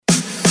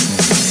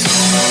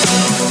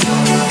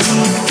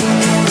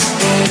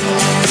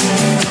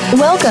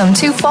Welcome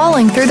to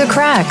Falling Through the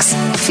Cracks.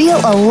 Feel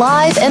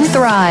alive and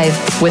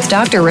thrive with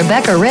Dr.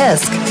 Rebecca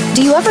Risk.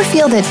 Do you ever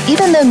feel that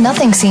even though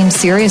nothing seems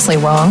seriously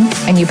wrong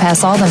and you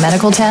pass all the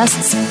medical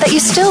tests, that you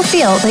still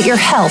feel that your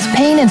health,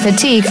 pain, and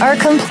fatigue are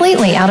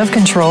completely out of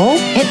control?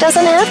 It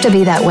doesn't have to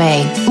be that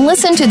way.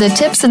 Listen to the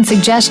tips and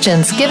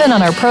suggestions given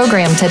on our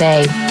program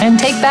today and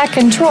take back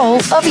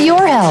control of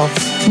your health.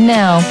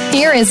 Now,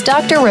 here is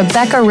Dr.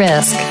 Rebecca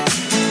Risk.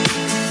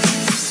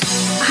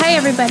 Hi,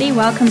 everybody.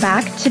 Welcome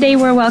back. Today,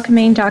 we're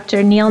welcoming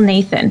Dr. Neil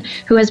Nathan,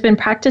 who has been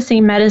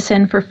practicing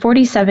medicine for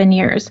 47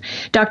 years.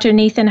 Dr.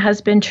 Nathan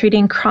has been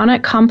treating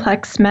chronic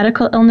complex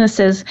medical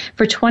illnesses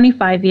for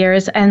 25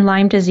 years and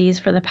Lyme disease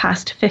for the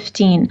past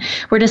 15.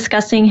 We're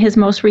discussing his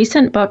most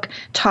recent book,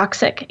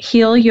 Toxic: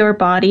 Heal Your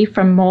Body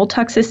from Mold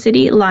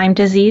Toxicity, Lyme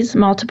Disease,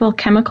 Multiple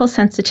Chemical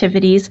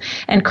Sensitivities,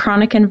 and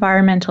Chronic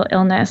Environmental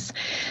Illness.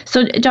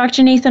 So,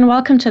 Dr. Nathan,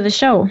 welcome to the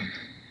show.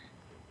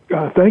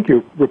 Thank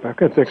you,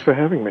 Rebecca. Thanks for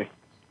having me.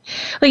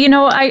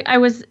 Well, I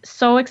was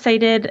so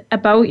excited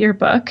about your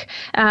book.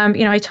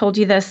 I told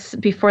you this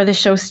before the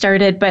show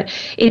started, but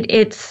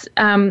it's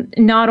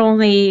not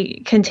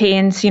only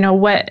contains,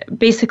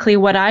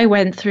 what I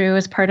went through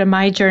as part of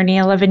my journey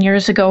 11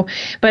 years ago,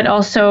 but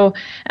also,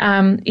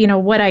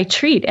 what I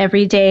treat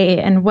every day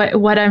and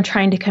what I'm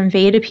trying to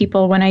convey to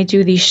people when I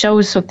do these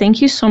shows. So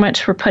thank you so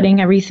much for putting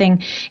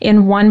everything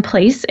in one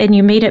place. And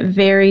you made it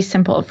very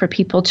simple for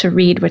people to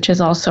read, which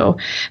is also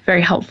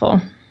very helpful.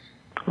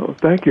 Well,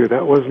 thank you.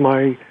 That was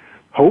my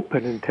hope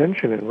and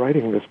intention in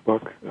writing this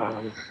book.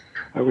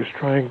 I was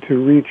trying to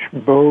reach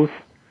both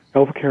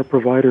healthcare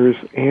providers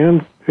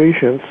and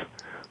patients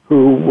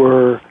who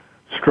were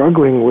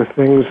struggling with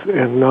things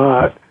and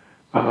not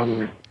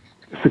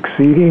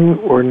succeeding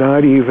or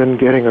not even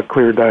getting a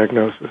clear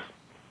diagnosis.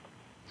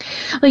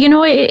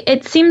 Well,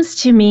 it seems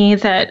to me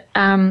that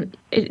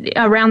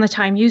around the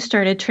time you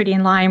started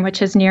treating Lyme,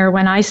 which is near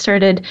when I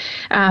started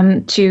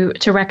to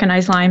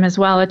recognize Lyme as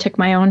well, I took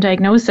my own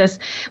diagnosis,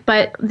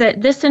 but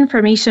that this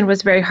information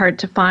was very hard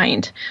to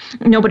find.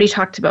 Nobody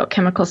talked about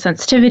chemical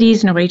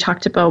sensitivities, nobody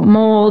talked about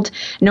mold,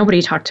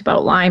 nobody talked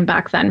about Lyme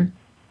back then.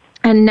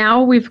 And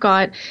now we've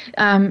got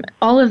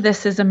all of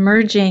this is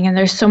emerging, and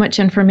there's so much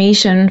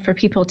information for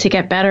people to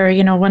get better.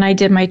 When I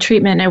did my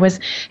treatment,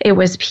 it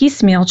was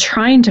piecemeal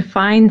trying to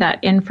find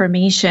that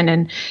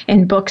information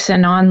in books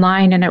and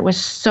online, and it was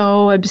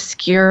so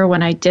obscure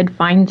when I did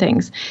find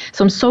things.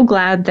 So I'm so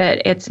glad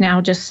that it's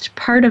now just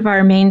part of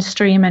our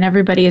mainstream, and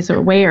everybody is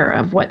aware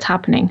of what's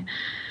happening.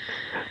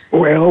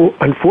 Well,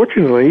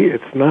 unfortunately,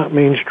 it's not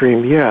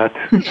mainstream yet.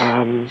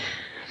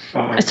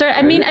 Sorry,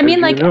 I mean,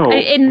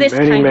 in this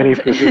many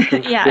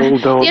physicians still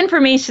don't the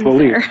information's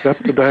fully there.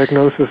 accept the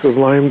diagnosis of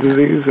Lyme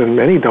disease, and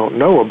many don't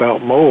know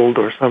about mold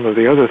or some of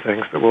the other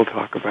things that we'll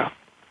talk about.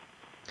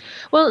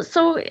 Well,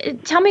 so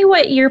tell me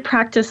what your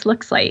practice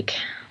looks like.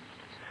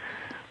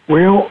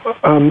 Well,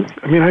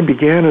 I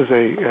began as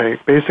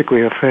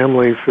basically a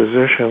family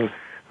physician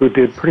who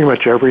did pretty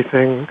much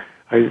everything.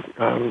 I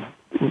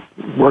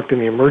worked in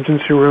the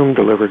emergency room,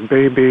 delivered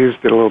babies,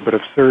 did a little bit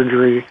of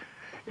surgery,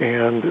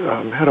 and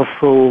had a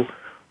full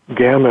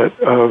gamut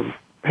of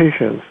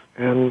patients.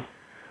 And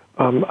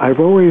I've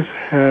always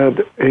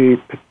had a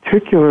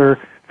particular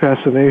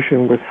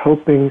fascination with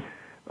helping,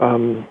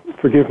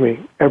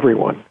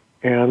 everyone.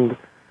 And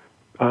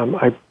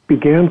I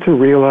began to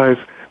realize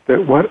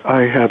that what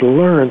I had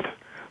learned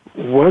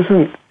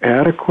wasn't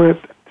adequate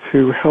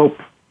to help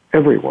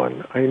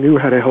everyone. I knew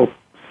how to help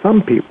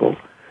some people.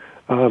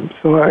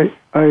 So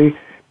I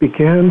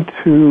began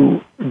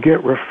to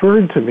get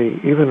referred to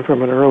me, even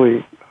from an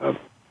early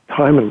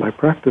time in my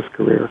practice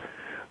career,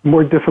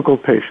 more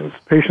difficult patients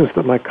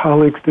that my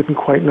colleagues didn't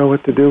quite know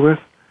what to do with.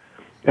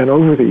 And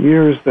over the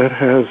years, that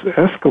has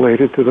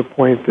escalated to the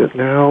point that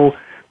now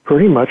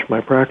pretty much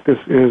my practice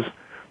is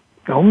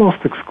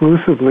almost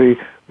exclusively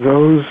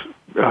those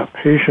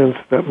patients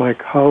that my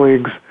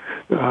colleagues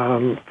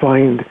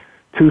find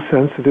too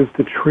sensitive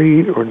to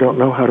treat or don't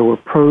know how to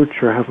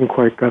approach or haven't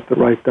quite got the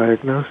right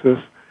diagnosis.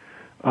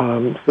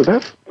 So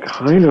that's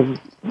kind of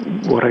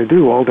what I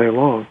do all day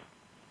long.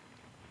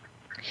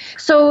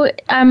 So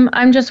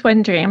I'm just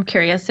wondering, I'm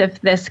curious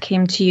if this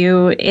came to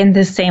you in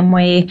the same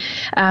way,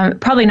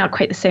 probably not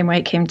quite the same way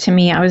it came to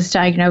me. I was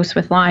diagnosed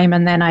with Lyme,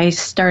 and then I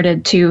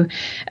started to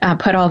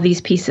put all these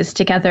pieces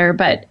together.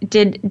 But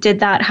did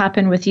that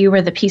happen with you,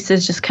 where the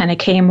pieces just kind of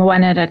came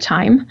one at a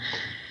time?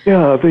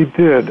 Yeah, they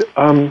did.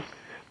 In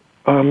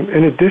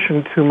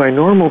addition to my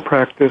normal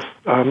practice,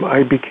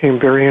 I became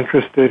very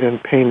interested in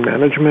pain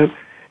management,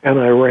 and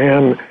I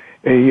ran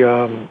a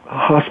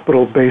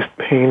hospital-based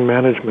pain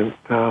management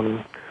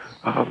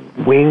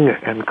wing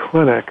and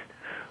clinic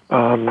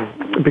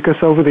because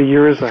over the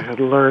years I had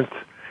learned,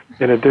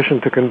 in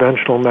addition to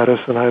conventional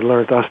medicine, I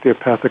learned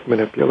osteopathic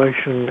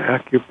manipulation,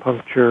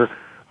 acupuncture,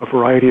 a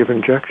variety of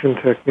injection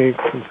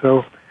techniques, and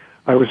so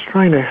I was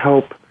trying to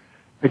help,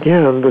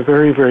 again, the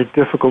very, very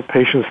difficult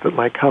patients that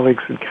my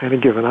colleagues had kind of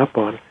given up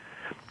on.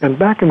 And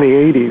back in the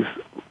 80s,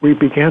 we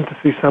began to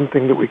see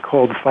something that we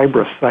called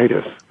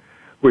fibrositis,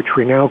 which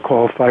we now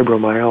call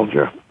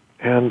fibromyalgia.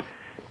 And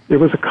it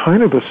was a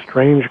kind of a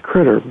strange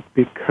critter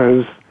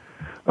because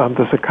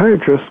the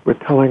psychiatrists were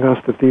telling us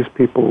that these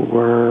people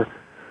were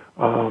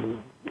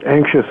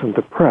anxious and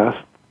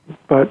depressed,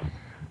 but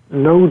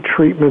no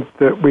treatment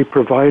that we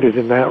provided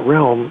in that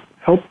realm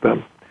helped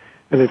them.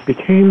 And it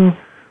became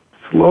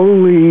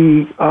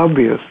slowly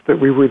obvious that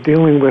we were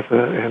dealing with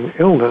an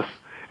illness,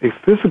 a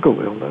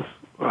physical illness,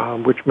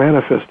 which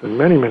manifests in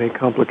many, many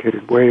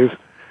complicated ways.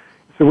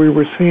 So we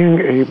were seeing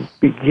a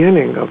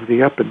beginning of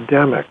the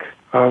epidemic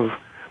of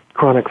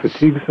chronic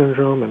fatigue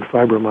syndrome and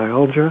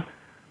fibromyalgia.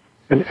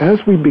 And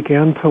as we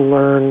began to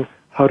learn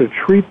how to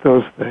treat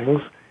those things,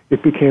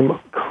 it became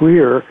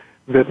clear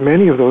that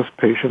many of those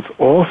patients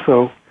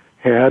also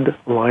had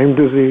Lyme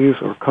disease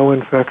or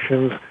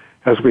co-infections.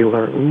 As we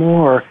learned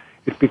more,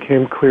 it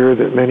became clear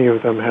that many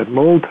of them had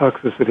mold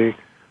toxicity.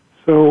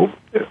 So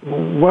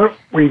what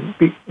we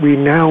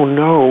now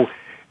know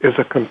is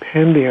a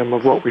compendium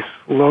of what we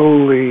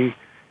slowly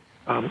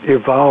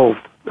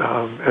evolved,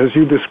 as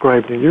you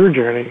described in your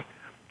journey,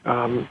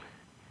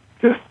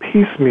 just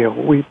piecemeal.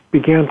 We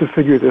began to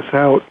figure this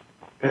out,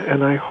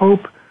 and I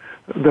hope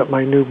that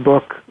my new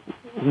book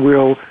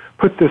will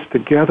put this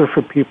together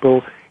for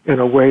people in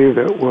a way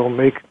that will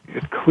make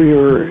it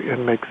clear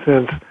and make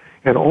sense,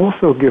 and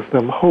also give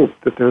them hope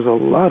that there's a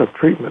lot of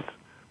treatments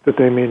that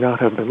they may not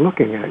have been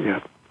looking at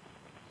yet.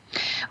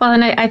 Well,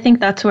 and I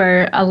think that's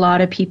where a lot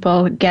of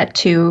people get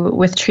to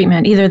with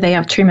treatment. Either they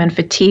have treatment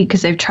fatigue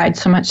because they've tried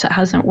so much that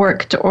hasn't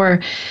worked, or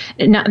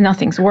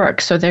nothing's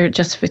worked, so they're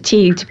just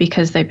fatigued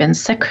because they've been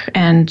sick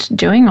and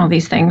doing all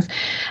these things.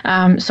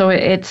 So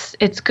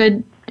it's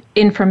good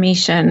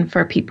information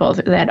for people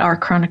that are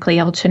chronically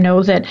ill to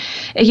know that,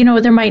 you know,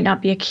 there might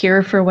not be a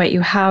cure for what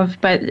you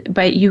have,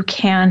 but you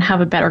can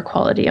have a better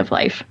quality of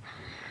life.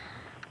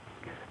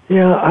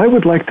 Yeah, I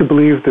would like to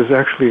believe there's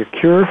actually a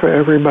cure for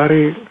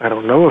everybody. I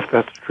don't know if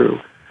that's true,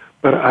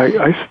 but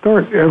I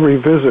start every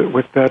visit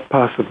with that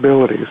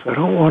possibility. So I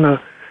don't want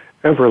to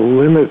ever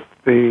limit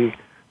the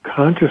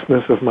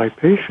consciousness of my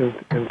patient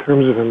in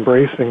terms of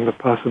embracing the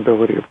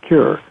possibility of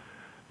cure.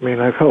 I mean,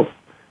 I've helped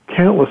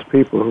countless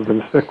people who've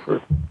been sick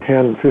for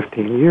 10,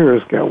 15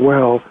 years get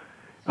well.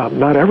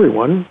 Not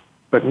everyone,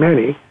 but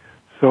many.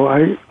 So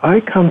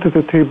I come to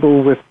the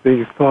table with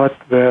the thought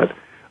that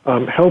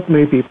help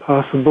may be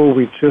possible.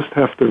 We just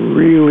have to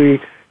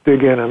really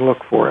dig in and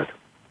look for it.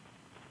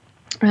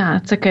 Yeah,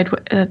 it's a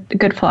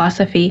good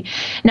philosophy.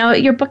 Now,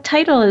 your book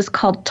title is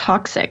called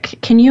Toxic.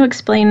 Can you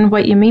explain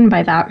what you mean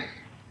by that?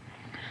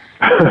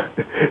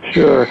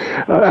 Sure.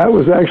 That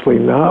was actually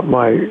not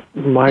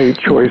my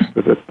choice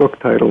for the book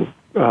title.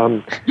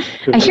 I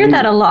hear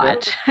that a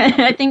lot.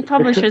 I think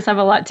publishers have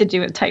a lot to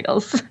do with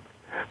titles.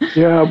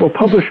 Yeah, well,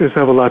 publishers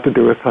have a lot to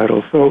do with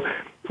titles. So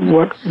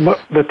what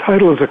the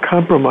title is a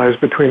compromise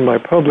between my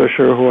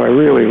publisher, who I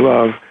really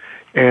love,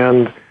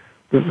 and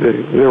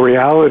the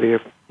reality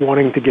of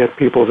wanting to get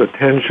people's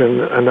attention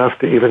enough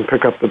to even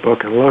pick up the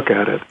book and look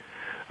at it.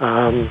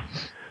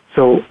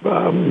 So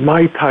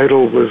my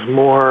title was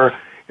more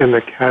in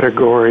the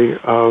category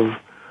of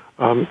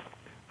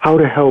how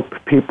to help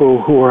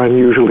people who are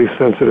unusually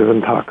sensitive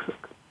and toxic.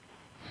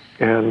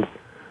 And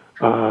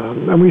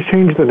we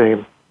changed the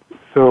name.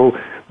 So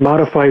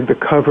modified the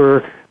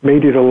cover,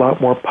 made it a lot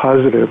more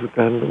positive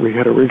than we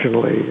had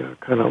originally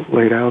kind of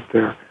laid out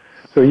there.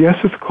 So yes,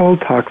 it's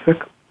called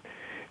Toxic,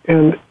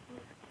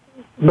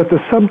 but the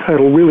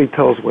subtitle really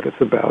tells what it's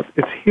about.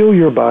 It's Heal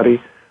Your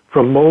Body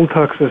from Mold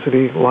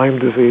Toxicity, Lyme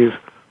Disease,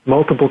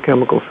 Multiple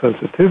Chemical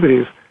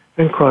Sensitivities,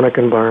 and Chronic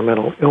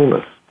Environmental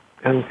Illness.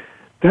 And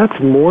that's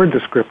more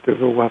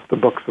descriptive of what the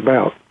book's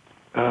about.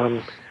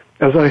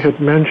 As I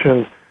had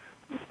mentioned,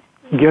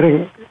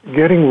 getting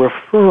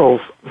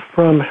referrals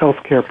from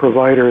healthcare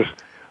providers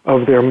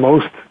of their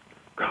most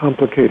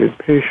complicated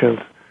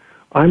patients,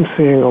 I'm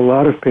seeing a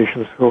lot of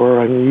patients who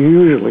are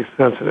unusually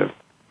sensitive.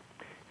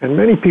 And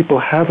many people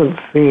haven't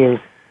seen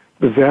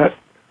that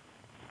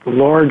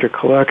large a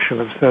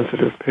collection of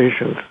sensitive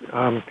patients.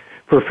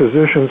 For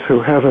physicians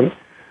who haven't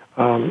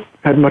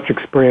had much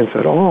experience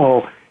at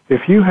all,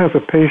 if you have a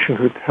patient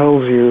who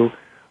tells you,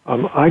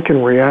 I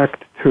can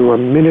react to a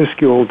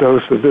minuscule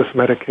dose of this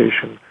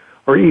medication,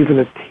 or even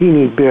a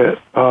teeny bit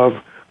of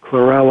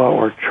chlorella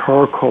or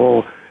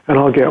charcoal, and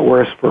I'll get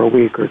worse for a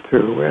week or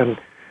two,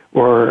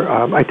 or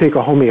I take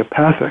a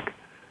homeopathic,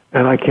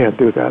 and I can't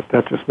do that.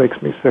 That just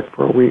makes me sick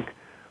for a week.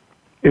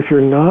 If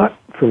you're not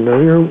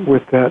familiar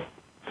with that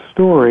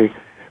story,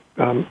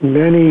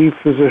 many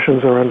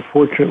physicians are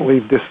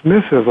unfortunately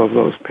dismissive of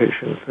those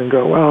patients and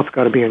go, well, it's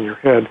got to be in your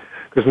head,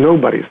 because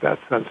nobody's that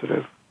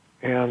sensitive.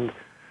 And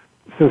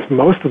since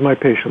most of my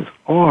patients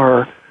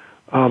are,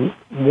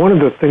 one of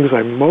the things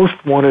I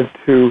most wanted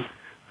to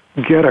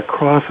get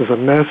across as a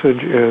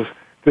message is,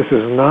 this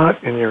is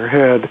not in your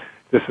head.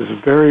 This is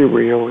very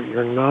real.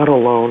 You're not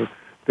alone.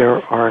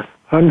 There are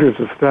hundreds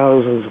of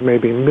thousands,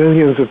 maybe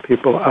millions of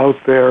people out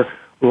there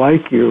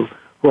like you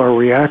who are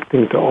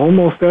reacting to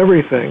almost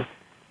everything,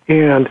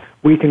 and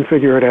we can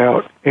figure it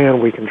out,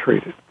 and we can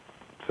treat it.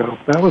 So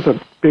that was a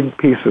big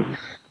piece of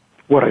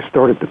what I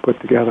started to put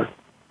together.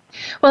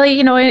 Well,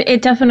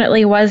 it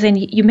definitely was.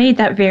 And you made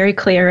that very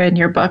clear in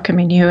your book. I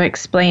mean, you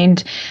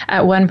explained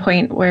at one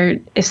point where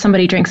if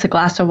somebody drinks a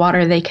glass of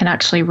water, they can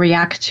actually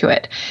react to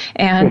it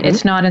and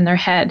it's not in their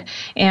head.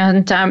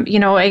 And,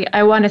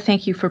 I want to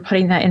thank you for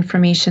putting that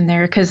information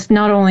there, because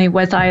not only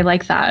was I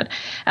like that,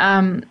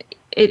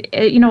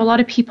 a lot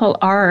of people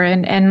are,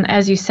 and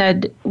as you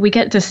said, we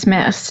get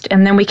dismissed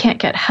and then we can't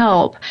get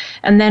help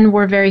and then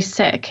we're very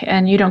sick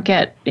and you don't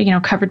get,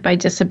 covered by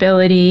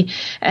disability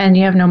and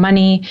you have no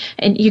money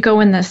and you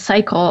go in this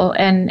cycle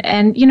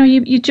and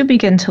you do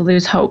begin to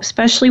lose hope,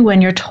 especially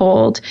when you're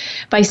told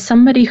by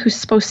somebody who's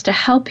supposed to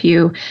help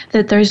you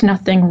that there's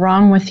nothing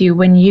wrong with you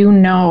when you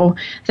know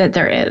that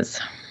there is.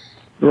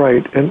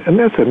 Right, and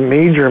that's a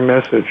major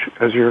message,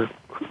 as you're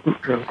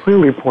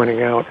clearly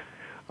pointing out.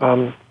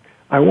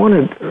 I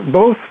wanted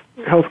both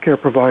healthcare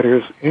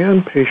providers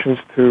and patients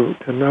to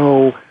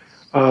know,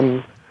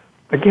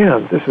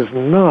 again, this is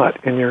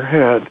not in your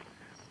head.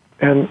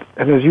 And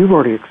as you've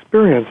already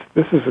experienced,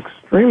 this is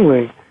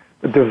extremely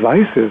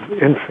divisive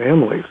in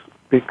families,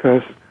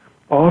 because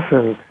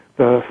often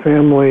the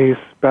family,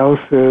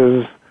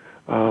 spouses,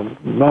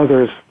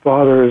 mothers,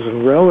 fathers,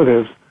 and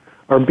relatives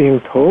are being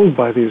told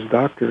by these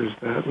doctors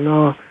that,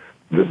 no,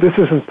 this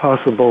isn't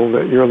possible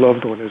that your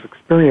loved one is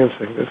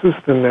experiencing. This is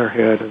in their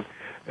head,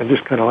 and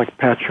just kind of like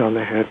pat you on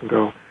the head and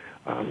go,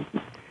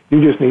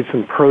 you just need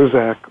some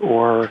Prozac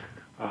or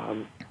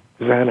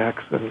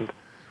Xanax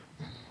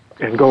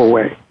and go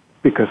away,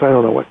 because I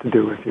don't know what to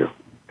do with you.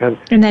 And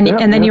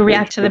then you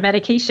react to the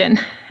medication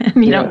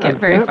and you don't get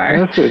very far.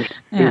 That message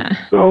is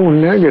so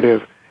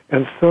negative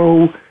and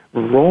so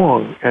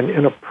wrong and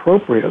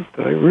inappropriate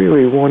that I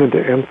really wanted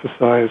to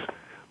emphasize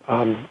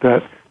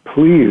that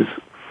please,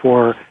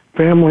 for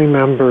family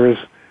members,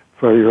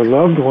 for your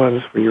loved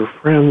ones, for your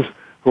friends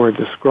who are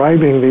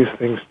describing these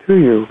things to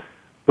you,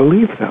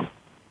 believe them.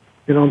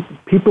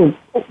 People,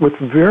 with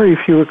very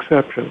few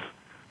exceptions,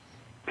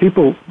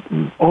 people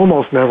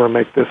almost never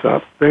make this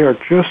up. They are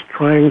just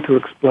trying to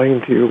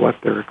explain to you what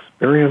they're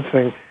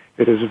experiencing.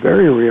 It is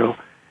very real.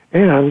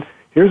 And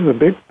here's the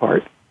big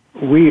part.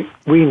 We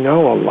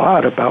know a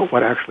lot about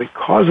what actually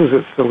causes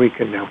it, so we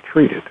can now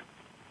treat it.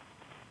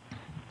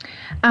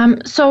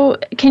 So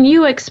can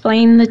you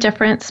explain the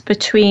difference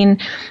between,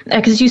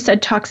 because you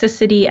said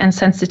toxicity and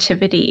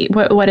sensitivity,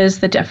 what is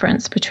the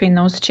difference between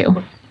those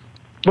two?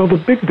 Well, the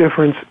big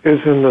difference is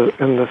in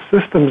the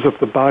systems of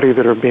the body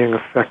that are being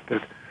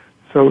affected.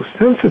 So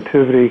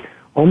sensitivity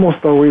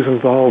almost always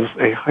involves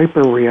a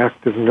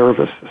hyperreactive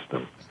nervous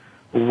system,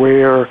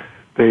 where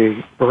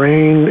the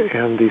brain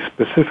and the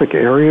specific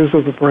areas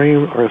of the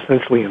brain are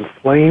essentially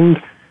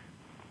inflamed,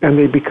 and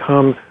they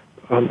become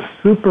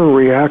super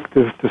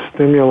reactive to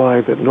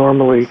stimuli that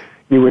normally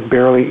you would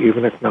barely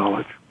even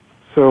acknowledge.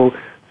 So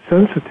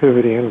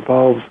sensitivity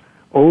involves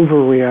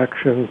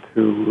overreaction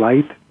to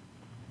light,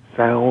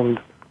 sound,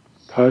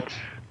 touch,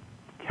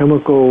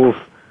 chemicals,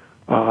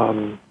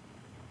 and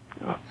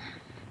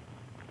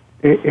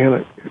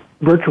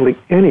virtually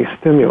any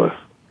stimulus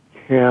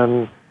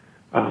can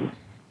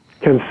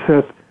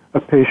set a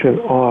patient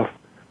off.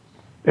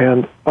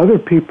 And other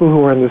people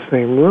who are in the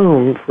same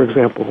room, for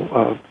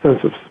example,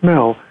 sense of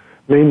smell,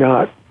 may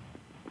not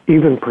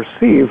even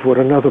perceive what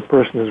another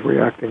person is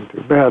reacting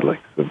to badly.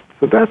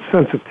 So that's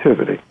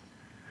sensitivity.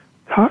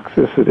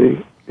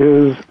 Toxicity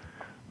is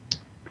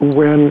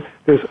when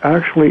there's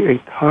actually a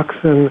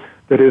toxin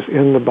that is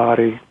in the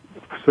body,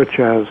 such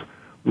as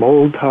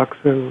mold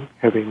toxin,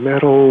 heavy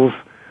metals,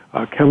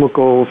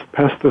 chemicals,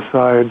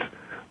 pesticides,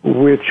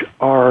 which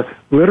are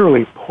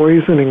literally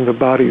poisoning the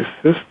body's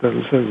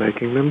systems and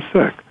making them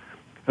sick.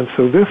 And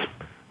so this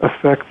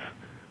affects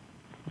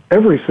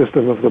every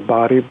system of the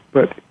body,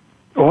 but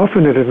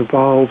often it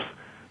involves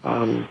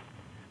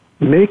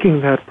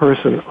making that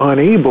person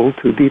unable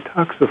to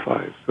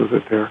detoxify, so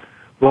that their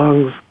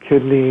lungs,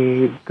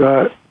 kidney,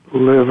 gut,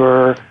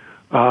 liver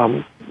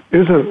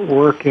isn't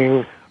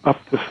working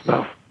up to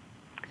snuff.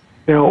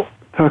 Now,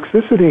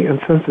 toxicity and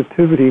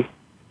sensitivity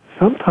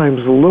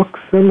sometimes look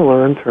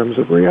similar in terms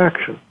of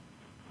reaction.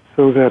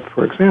 So that,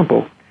 for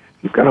example,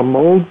 you've got a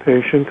mold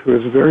patient who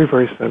is very,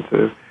 very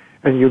sensitive,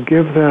 and you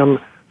give them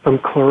some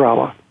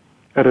chlorella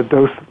at a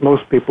dose that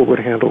most people would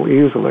handle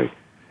easily.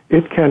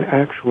 It can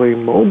actually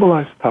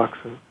mobilize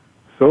toxin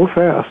so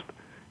fast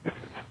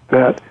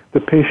that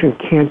the patient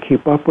can't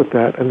keep up with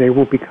that, and they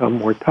will become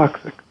more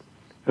toxic.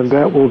 And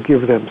that will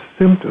give them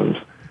symptoms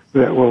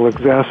that will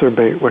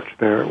exacerbate what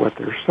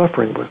they're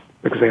suffering with.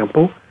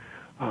 Example,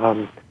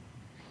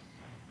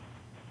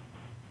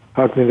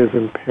 cognitive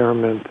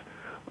impairment,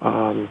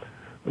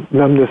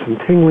 numbness and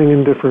tingling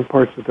in different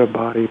parts of their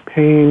body,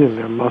 pain in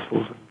their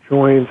muscles and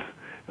joints,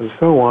 and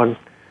so on.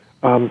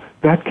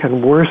 That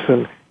can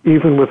worsen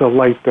even with a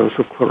light dose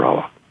of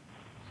chlorella.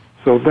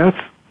 So that's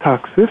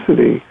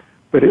toxicity,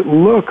 but it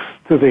looks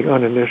to the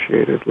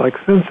uninitiated like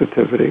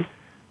sensitivity,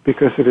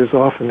 because it is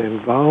often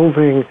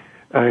involving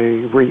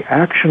a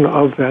reaction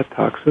of that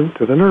toxin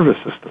to the nervous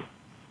system.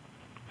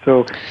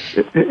 So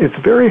it's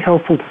very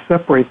helpful to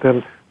separate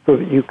them so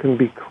that you can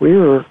be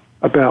clearer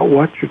about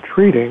what you're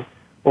treating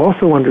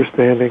also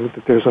understanding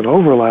that there's an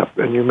overlap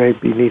and you may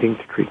be needing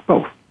to treat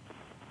both.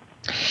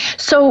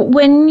 So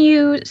when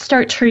you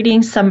start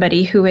treating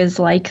somebody who is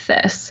like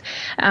this,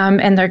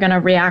 and they're going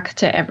to react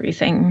to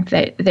everything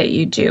that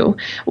you do,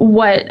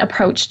 what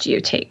approach do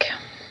you take?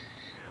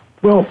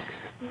 Well,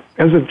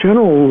 as a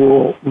general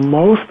rule,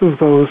 most of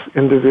those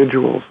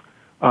individuals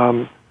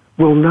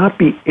will not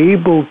be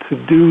able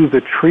to do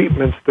the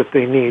treatments that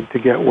they need to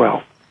get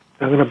well.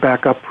 I'm going to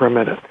back up for a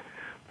minute.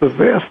 The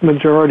vast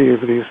majority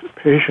of these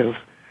patients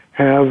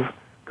have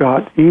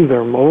got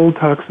either mold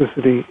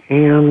toxicity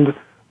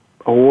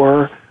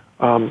or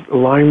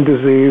Lyme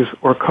disease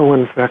or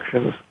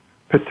co-infections,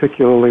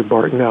 particularly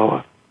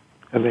Bartonella.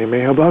 And they may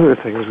have other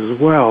things as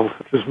well,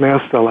 such as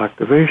mast cell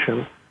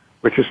activation,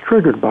 which is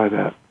triggered by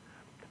that.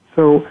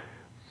 So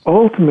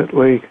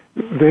ultimately,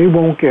 they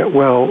won't get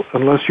well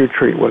unless you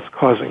treat what's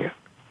causing it.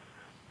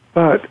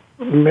 But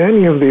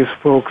many of these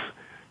folks,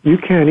 you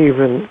can't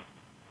even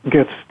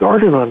get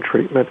started on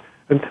treatment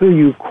until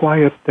you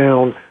quiet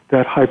down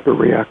that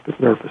hyperreactive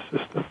nervous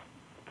system.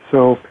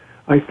 So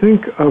I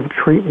think of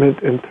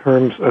treatment in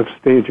terms of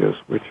stages,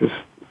 which is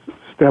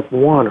step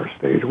one or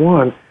stage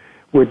one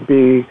would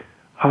be,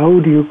 how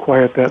do you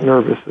quiet that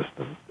nervous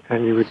system?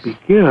 And you would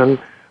begin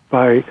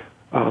by,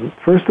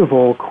 first of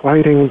all,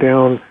 quieting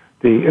down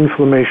the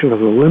inflammation of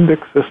the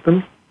limbic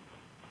system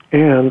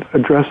and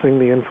addressing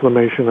the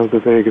inflammation of the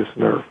vagus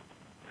nerve.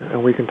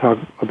 And we can talk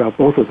about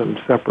both of them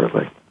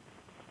separately.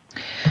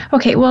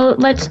 Okay, well,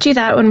 let's do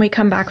that when we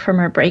come back from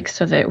our break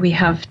so that we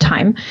have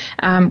time.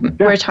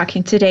 We're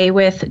talking today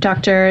with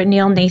Dr.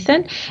 Neil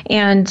Nathan,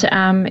 and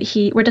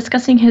we're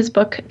discussing his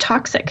book,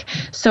 Toxic.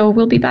 So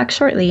we'll be back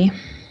shortly.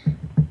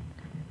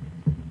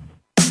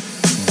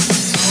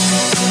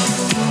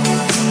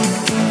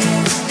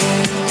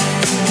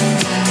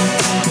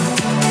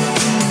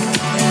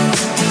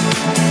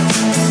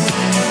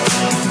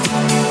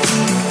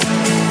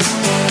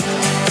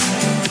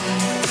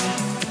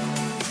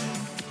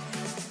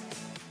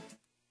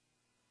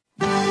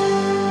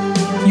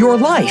 Your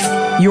life,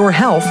 your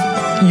health,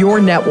 your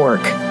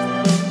network.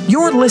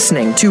 You're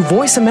listening to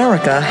Voice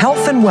America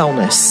Health and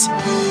Wellness.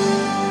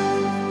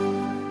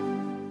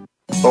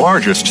 The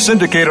largest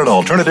syndicated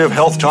alternative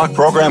health talk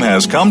program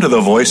has come to the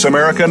Voice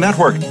America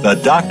Network. The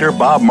Dr.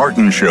 Bob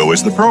Martin Show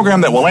is the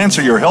program that will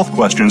answer your health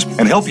questions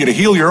and help you to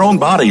heal your own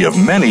body of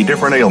many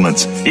different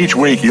ailments. Each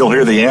week, you'll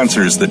hear the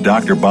answers that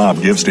Dr.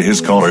 Bob gives to his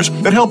callers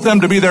that help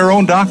them to be their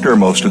own doctor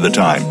most of the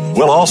time.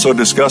 We'll also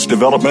discuss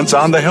developments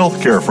on the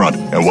healthcare front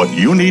and what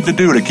you need to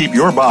do to keep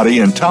your body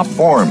in top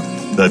form.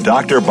 The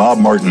Dr. Bob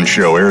Martin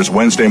Show airs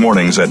Wednesday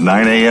mornings at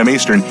 9 a.m.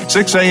 Eastern,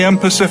 6 a.m.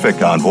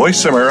 Pacific on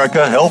Voice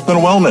America Health and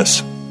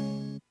Wellness.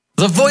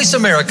 The Voice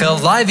America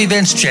Live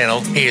Events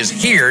channel is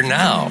here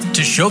now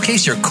to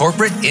showcase your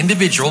corporate,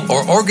 individual,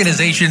 or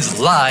organization's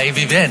live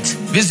event.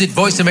 Visit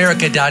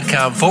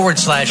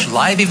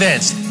voiceamerica.com/live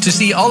events to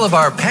see all of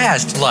our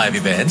past live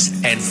events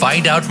and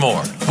find out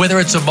more. Whether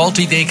it's a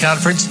multi-day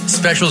conference,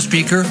 special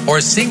speaker, or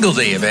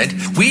single-day event,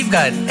 we've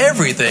got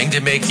everything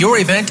to make your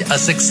event a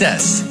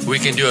success. We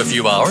can do a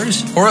few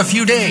hours or a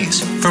few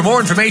days. For more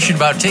information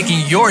about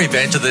taking your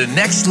event to the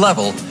next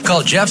level,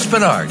 call Jeff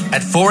Spinard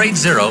at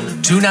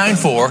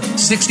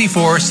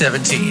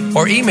 480-294-6417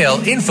 or email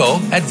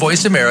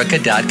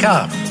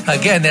info@voiceamerica.com.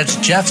 Again, that's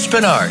Jeff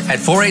Spinard at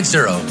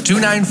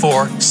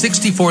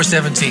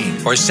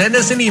 480-294-6417 or send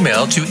us an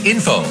email to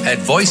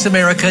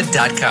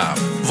info@voiceamerica.com.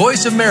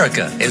 Voice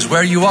America is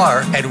where you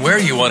are and where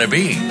you want to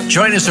be.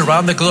 Join us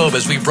around the globe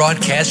as we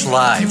broadcast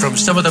live from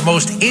some of the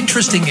most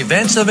interesting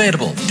events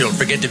available. Don't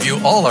forget to view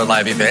all our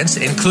live events,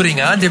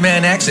 including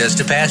on-demand access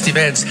to past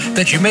events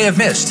that you may have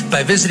missed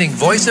by visiting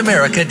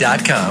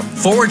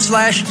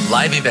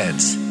voiceamerica.com/live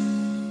events.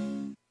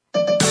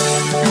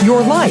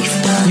 Your life,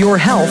 your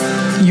health,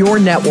 your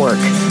network.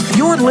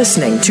 You're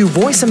listening to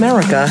Voice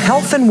America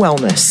Health and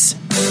Wellness.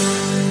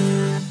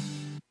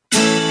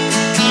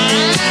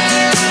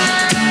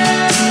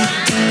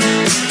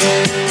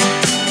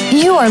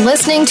 You are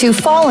listening to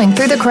Falling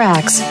Through the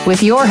Cracks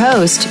with your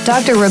host,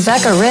 Dr.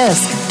 Rebecca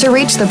Risk. To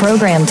reach the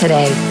program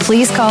today,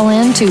 please call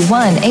in to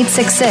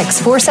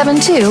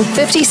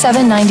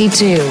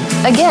 1-866-472-5792.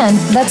 Again,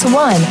 that's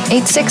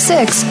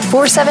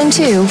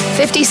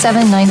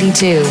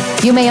 1-866-472-5792.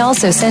 You may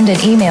also send an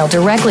email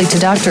directly to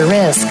Dr.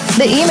 Risk.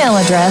 The email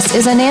address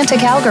is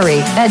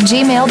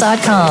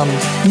anantacalgary@gmail.com.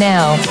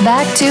 Now,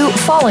 back to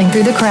Falling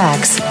Through the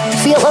Cracks.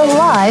 Feel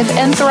alive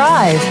and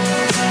thrive.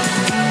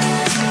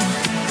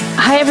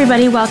 Hi,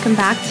 everybody. Welcome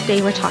back.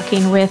 Today we're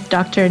talking with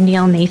Dr.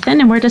 Neil Nathan,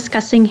 and we're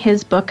discussing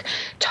his book,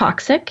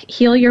 Toxic,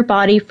 Heal Your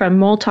Body from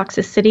Mold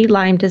Toxicity,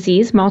 Lyme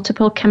Disease,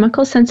 Multiple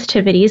Chemical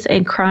Sensitivities,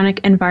 and Chronic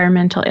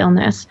Environmental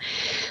Illness.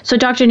 So,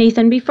 Dr.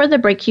 Nathan, before the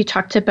break, you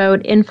talked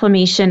about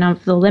inflammation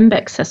of the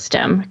limbic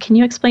system. Can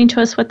you explain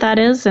to us what that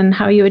is and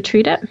how you would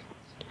treat it?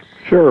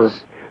 Sure.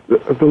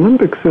 The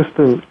limbic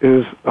system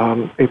is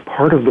a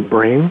part of the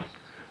brain,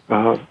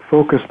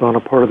 focused on a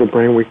part of the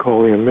brain we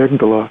call the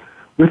amygdala,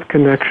 with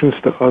connections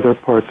to other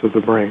parts of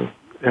the brain.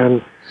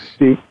 And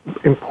the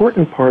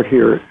important part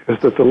here is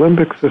that the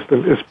limbic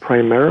system is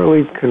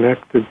primarily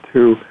connected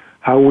to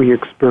how we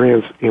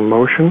experience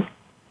emotion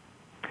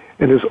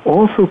and is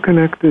also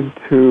connected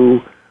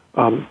to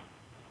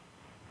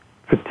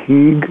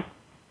fatigue,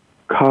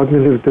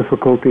 cognitive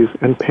difficulties,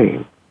 and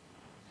pain.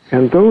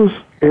 And those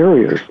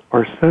areas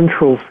are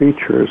central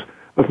features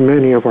of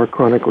many of our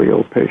chronically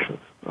ill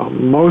patients.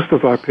 Most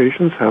of our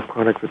patients have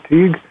chronic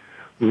fatigue.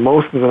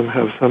 Most of them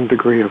have some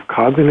degree of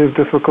cognitive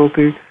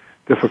difficulty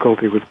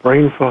with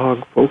brain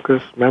fog,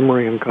 focus,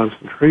 memory, and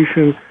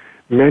concentration.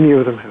 Many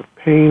of them have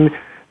pain.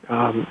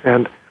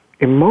 And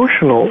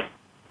emotional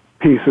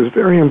piece is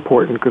very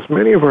important because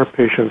many of our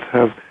patients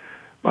have,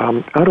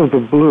 out of the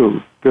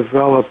blue,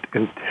 developed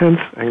intense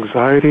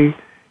anxiety,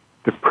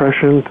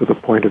 depression to the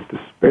point of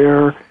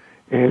despair,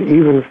 and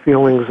even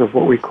feelings of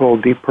what we call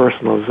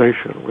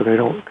depersonalization, where they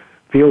don't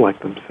feel like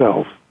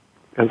themselves.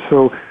 And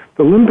so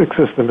the limbic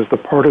system is the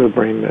part of the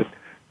brain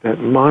that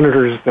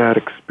monitors that,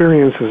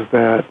 experiences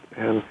that,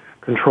 and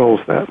controls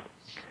that.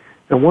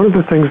 And one of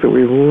the things that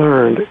we've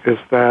learned is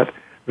that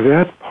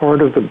that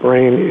part of the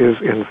brain is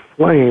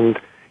inflamed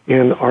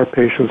in our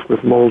patients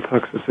with mold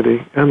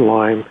toxicity and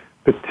Lyme,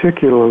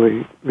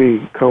 particularly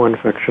the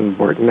co-infection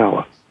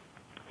Bartonella.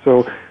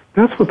 So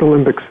that's what the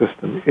limbic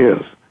system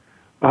is.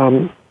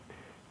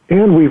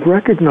 And we've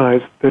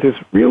recognized that it's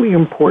really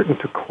important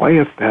to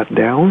quiet that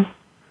down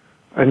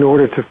in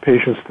order for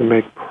patients to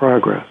make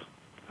progress.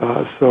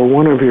 So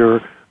one of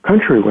your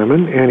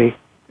countrywomen,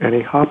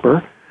 Annie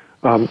Hopper,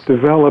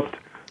 developed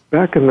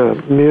back in the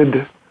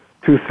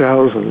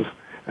mid-2000s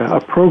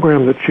a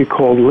program that she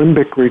called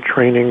limbic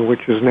retraining,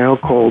 which is now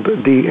called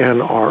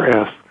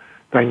DNRS,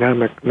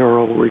 Dynamic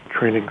Neural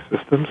Retraining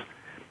Systems,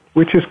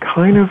 which is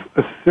kind of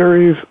a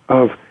series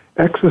of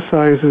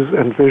exercises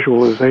and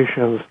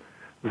visualizations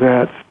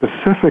that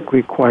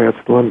specifically quiets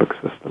the limbic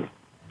system.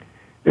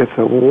 It's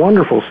a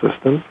wonderful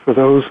system for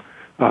those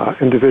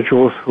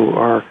individuals who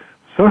are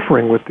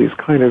suffering with these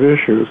kind of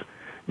issues.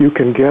 You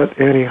can get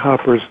Annie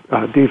Hopper's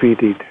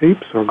DVD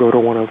tapes or go to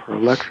one of her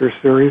lecture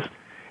series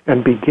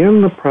and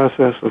begin the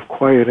process of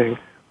quieting,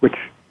 which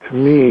to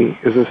me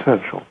is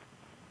essential.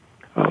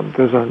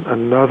 There's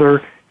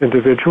another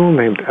individual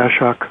named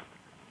Ashok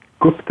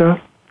Gupta,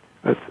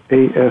 that's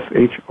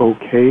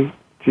ASHOKGUPTA,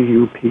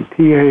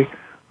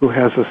 who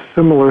has a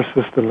similar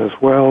system as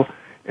well,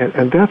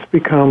 and that's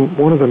become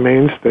one of the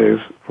mainstays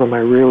for my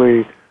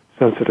really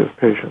sensitive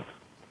patients.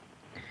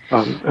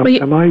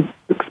 Am I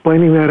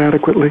explaining that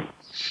adequately?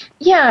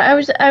 Yeah,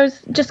 I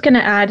was just going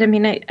to add, I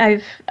mean,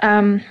 I've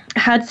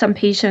had some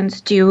patients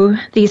do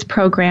these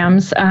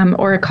programs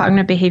or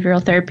cognitive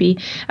behavioral therapy.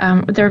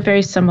 They're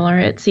very similar,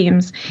 it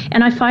seems.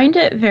 And I find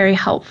it very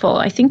helpful.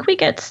 I think we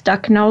get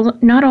stuck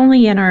not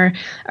only in our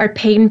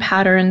pain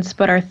patterns,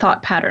 but our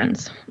thought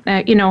patterns.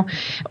 That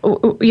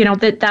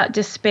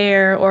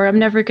despair, or I'm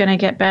never going to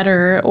get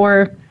better,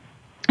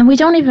 and we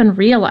don't even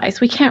realize,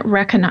 we can't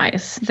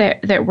recognize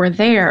that we're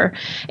there.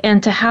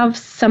 And to have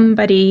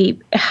somebody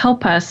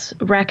help us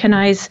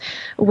recognize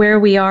where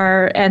we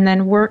are and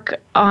then work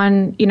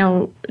on,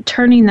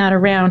 turning that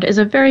around is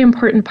a very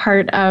important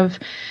part of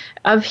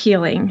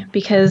healing,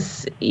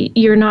 because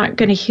you're not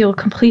going to heal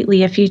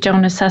completely if you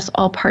don't assess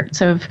all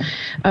parts of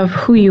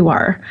who you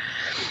are.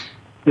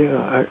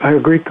 Yeah, I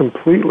agree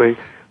completely.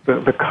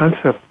 The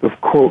concept of,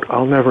 quote,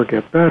 I'll never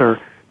get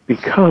better,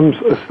 becomes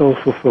a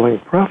self-fulfilling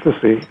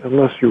prophecy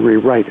unless you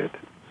rewrite it.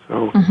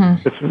 So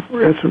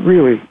it's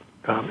really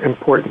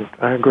important.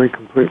 I agree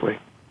completely.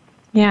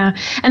 Yeah,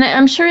 and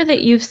I'm sure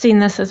that you've seen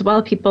this as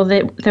well, people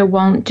that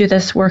won't do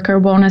this work or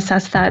won't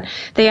assess that,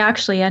 they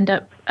actually end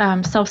up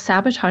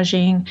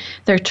self-sabotaging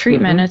their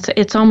treatment.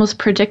 It's almost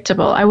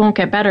predictable. I won't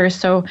get better,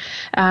 so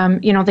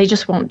they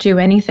just won't do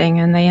anything,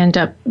 and they end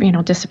up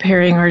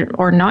disappearing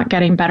or not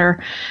getting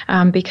better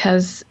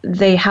because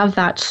they have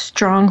that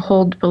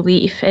stronghold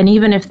belief. And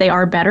even if they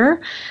are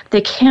better,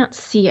 they can't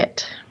see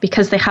it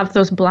because they have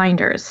those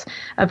blinders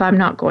of I'm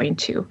not going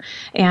to.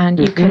 And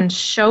you can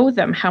show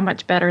them how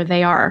much better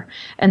they are,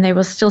 and they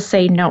will still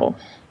say no.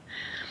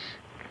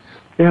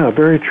 Yeah,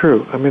 very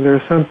true. I mean, there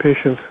are some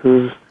patients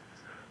whose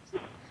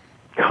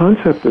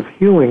concept of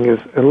healing is,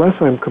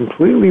 unless I'm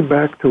completely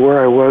back to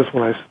where I was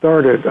when I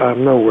started,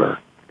 I'm nowhere.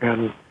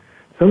 And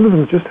some of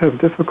them just have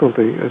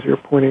difficulty, as you're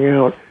pointing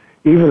out,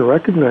 even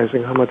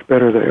recognizing how much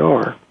better they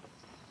are.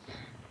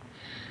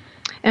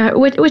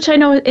 Which I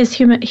know is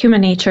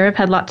human nature. I've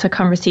had lots of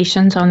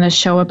conversations on this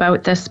show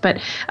about this,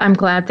 but I'm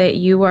glad that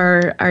you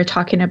are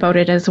talking about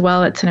it as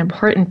well. It's an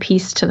important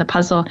piece to the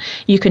puzzle.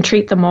 You can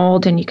treat the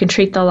mold, and you can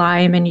treat the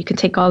Lyme, and you can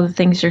take all the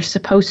things you're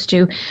supposed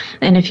to.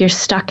 And if you're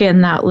stuck in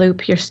that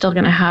loop, you're still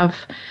going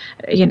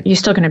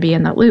to be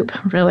in that loop,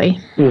 really.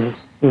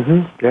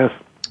 Yes.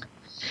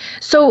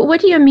 So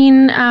what do you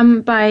mean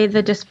by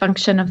the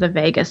dysfunction of the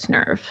vagus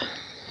nerve?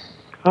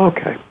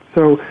 Okay.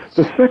 So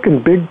the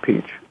second big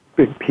piece,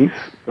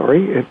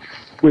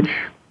 which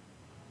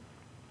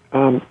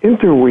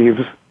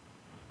interweaves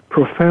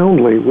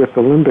profoundly with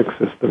the limbic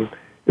system,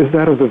 is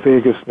that of the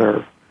vagus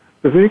nerve.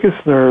 The vagus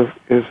nerve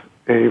is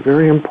a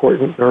very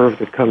important nerve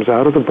that comes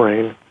out of the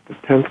brain, the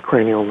 10th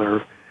cranial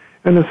nerve,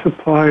 and it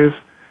supplies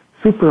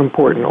super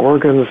important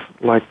organs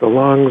like the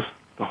lungs,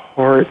 the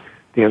heart,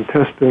 the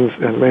intestines,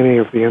 and many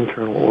of the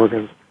internal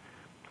organs.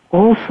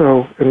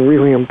 Also, and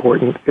really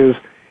important, is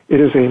it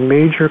is a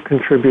major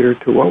contributor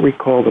to what we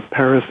call the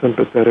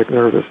parasympathetic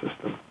nervous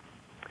system.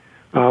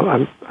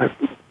 I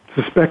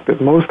suspect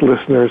that most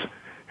listeners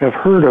have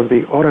heard of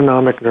the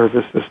autonomic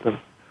nervous system,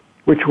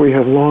 which we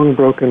have long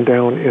broken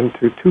down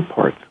into two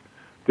parts: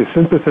 the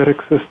sympathetic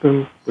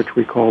system, which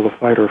we call the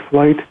fight or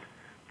flight,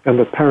 and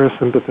the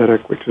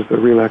parasympathetic, which is the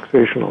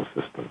relaxational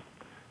system.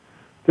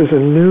 There's a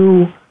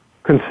new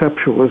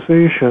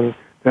conceptualization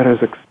that has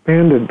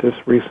expanded this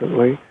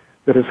recently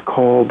that is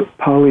called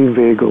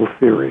polyvagal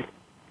theory.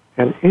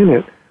 And in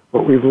it,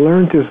 what we've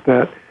learned is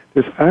that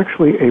there's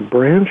actually a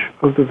branch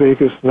of the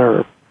vagus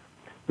nerve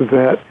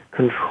that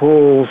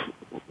controls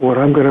what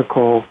I'm going to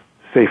call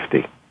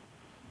safety.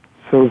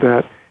 So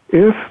that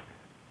if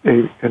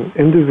an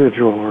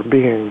individual or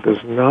being does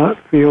not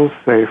feel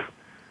safe,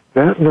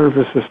 that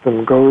nervous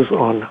system goes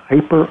on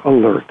hyper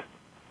alert,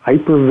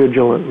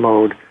 hyper-vigilant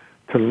mode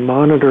to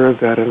monitor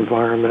that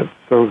environment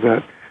so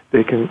that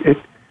they can,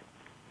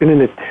 in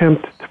an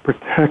attempt to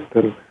protect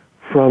them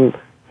from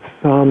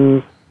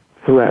some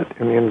threat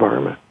in the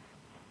environment.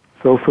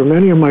 So for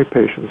many of my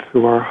patients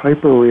who are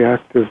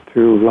hyper-reactive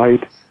to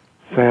light,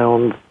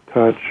 sound,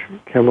 touch,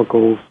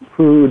 chemicals,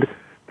 food,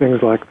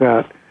 things like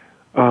that,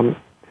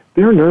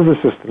 their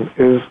nervous system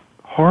is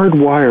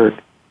hardwired.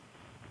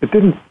 It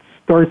didn't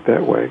start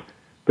that way,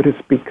 but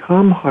it's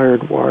become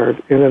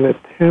hardwired in an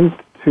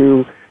attempt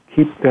to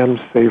keep them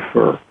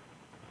safer.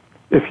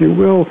 If you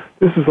will,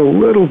 this is a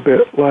little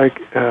bit like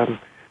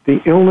the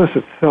illness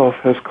itself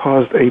has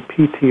caused a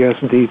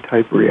PTSD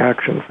type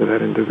reaction for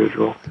that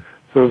individual,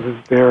 so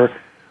that they're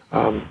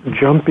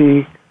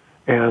jumpy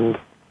and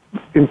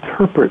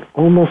interpret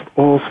almost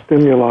all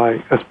stimuli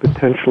as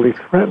potentially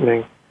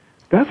threatening.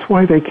 That's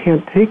why they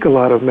can't take a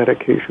lot of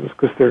medications,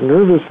 because their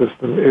nervous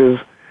system is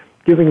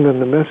giving them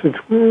the message,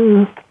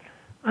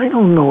 I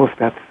don't know if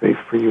that's safe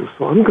for you,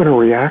 so I'm going to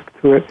react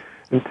to it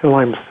until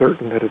I'm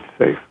certain that it's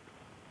safe.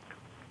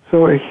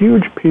 So a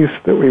huge piece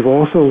that we've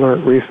also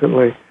learned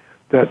recently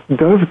that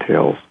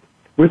dovetails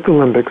with the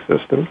limbic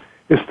system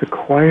is to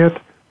quiet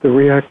the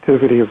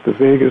reactivity of the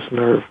vagus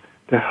nerve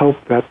to help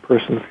that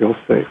person feel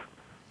safe.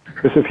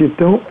 Because if you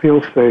don't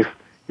feel safe,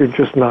 you're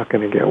just not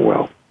going to get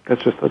well.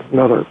 That's just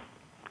another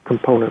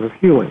component of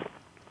healing.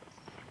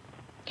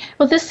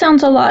 Well, this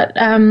sounds a lot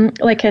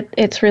like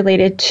it's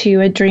related to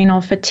adrenal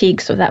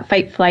fatigue, so that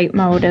fight-flight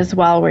mode as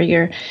well, where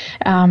you're,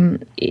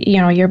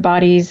 your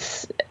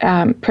body's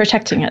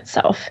protecting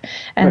itself,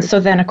 and right. So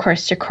then, of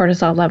course, your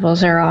cortisol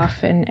levels are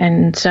off,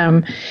 and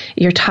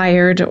you're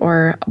tired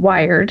or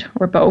wired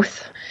or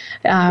both.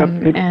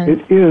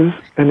 It is,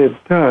 and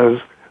it does,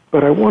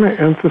 but I want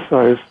to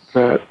emphasize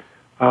that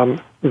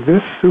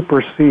this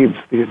supersedes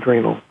the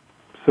adrenal,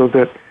 so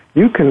that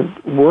you can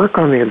work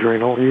on the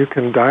adrenal, you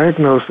can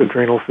diagnose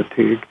adrenal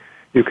fatigue,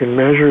 you can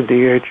measure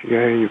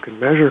DHEA, you can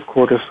measure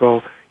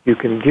cortisol, you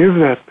can give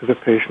that to the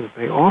patient.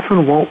 They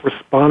often won't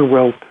respond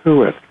well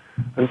to it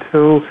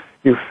until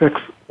you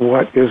fix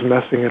what is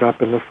messing it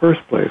up in the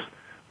first place,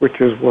 which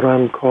is what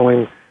I'm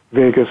calling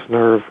vagus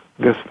nerve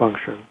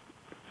dysfunction.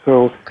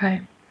 So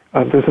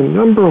there's a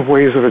number of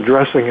ways of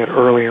addressing it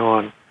early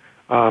on.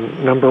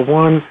 Number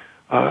one,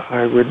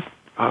 I would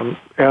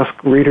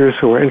ask readers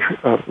who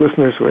are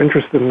listeners who are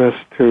interested in this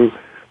to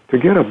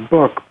get a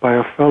book by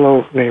a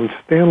fellow named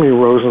Stanley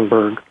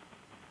Rosenberg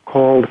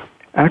called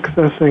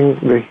Accessing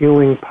the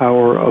Healing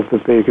Power of the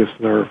Vagus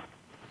Nerve.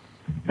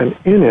 And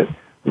in it,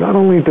 not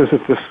only does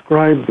it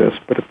describe this,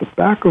 but at the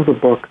back of the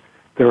book,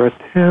 there are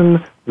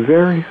 10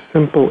 very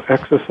simple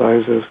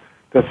exercises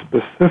that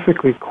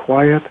specifically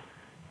quiet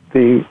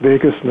the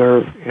vagus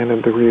nerve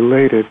and the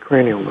related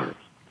cranial nerves.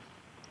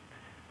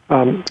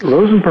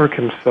 Rosenberg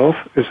himself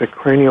is a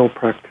cranial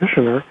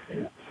practitioner,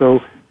 so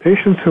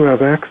patients who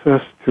have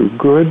access to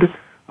good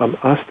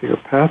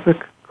osteopathic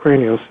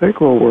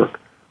craniosacral work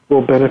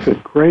will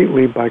benefit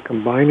greatly by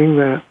combining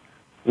that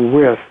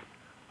with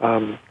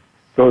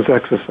those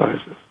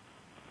exercises.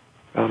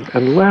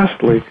 And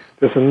lastly,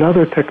 there's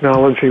another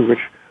technology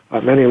which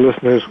many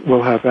listeners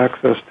will have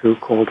access to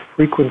called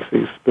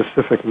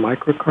frequency-specific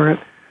microcurrent,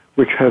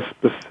 which has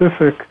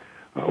specific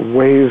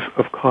ways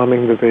of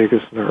calming the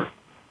vagus nerve.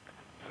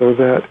 So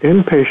that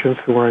in patients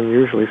who are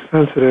unusually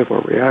sensitive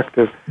or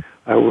reactive,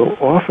 I will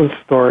often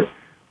start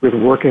with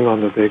working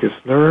on the vagus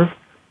nerve,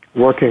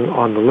 working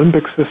on the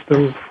limbic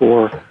system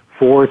for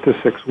 4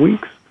 to 6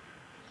 weeks.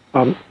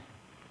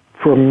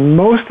 For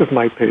most of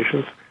my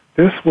patients,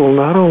 this will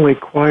not only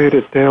quiet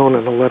it down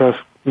and let us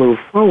move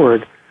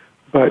forward,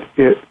 but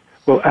it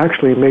will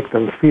actually make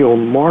them feel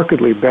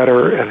markedly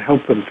better and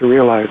help them to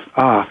realize,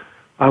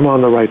 I'm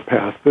on the right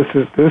path. This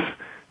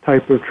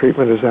type of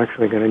treatment is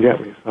actually going to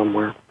get me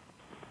somewhere.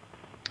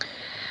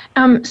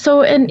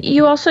 And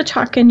you also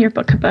talk in your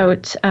book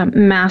about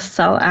mast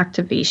cell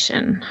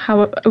activation.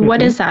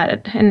 What is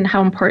that, and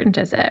how important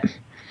is it?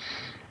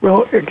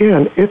 Well,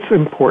 again, it's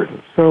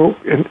important. So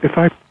if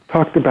I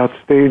talked about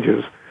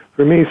stages,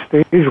 for me,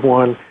 stage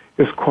 1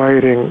 is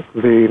quieting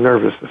the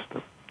nervous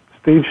system.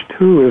 Stage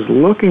 2 is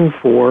looking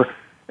for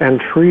and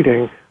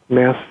treating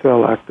mast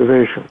cell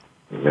activation.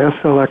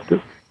 Let's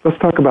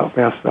talk about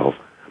mast cells.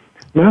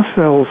 Mast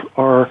cells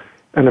are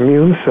an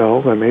immune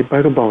cell, they're made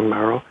by the bone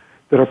marrow,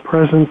 that are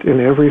present in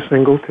every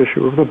single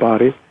tissue of the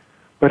body,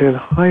 but in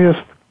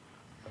highest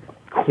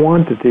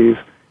quantities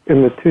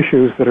in the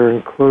tissues that are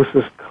in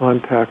closest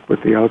contact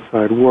with the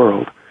outside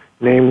world,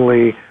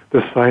 namely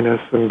the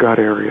sinus and gut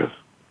areas.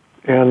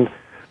 And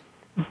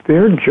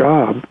their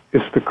job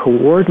is to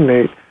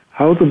coordinate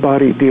how the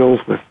body deals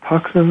with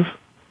toxins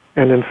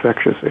and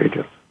infectious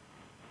agents.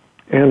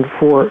 And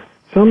for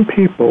some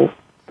people,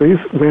 these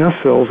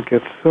mast cells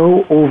get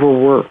so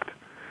overworked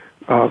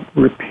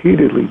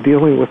repeatedly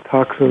dealing with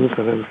toxins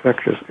and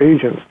infectious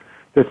agents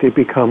that they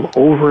become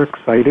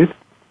overexcited,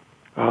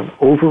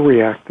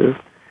 overreactive,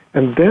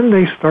 and then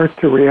they start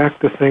to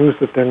react to things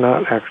that they're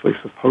not actually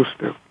supposed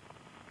to.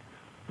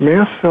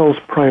 Mast cells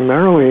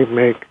primarily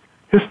make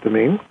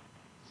histamine,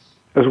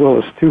 as well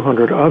as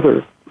 200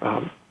 other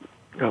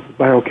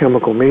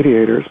biochemical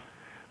mediators,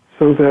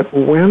 so that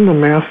when the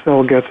mast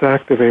cell gets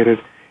activated,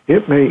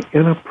 it may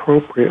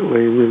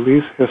inappropriately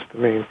release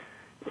histamine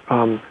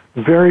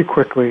very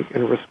quickly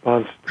in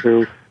response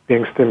to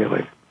being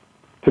stimulated.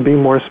 To be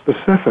more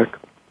specific,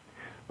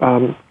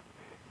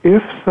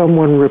 if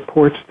someone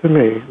reports to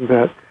me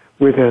that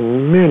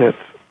within minutes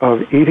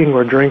of eating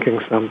or drinking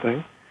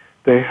something,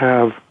 they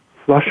have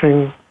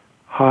flushing,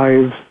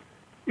 hives,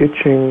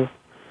 itching,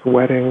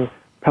 sweating,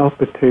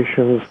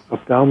 palpitations,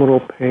 abdominal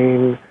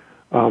pain,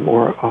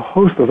 or a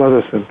host of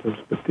other symptoms,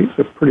 but these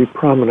are pretty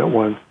prominent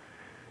ones.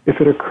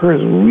 If it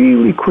occurs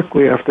really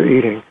quickly after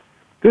eating,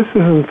 this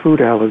isn't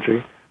food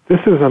allergy. This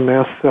is a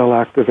mast cell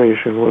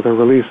activation with a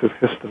release of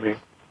histamine.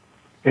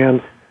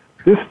 And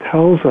this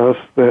tells us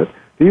that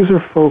these are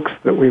folks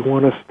that we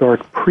want to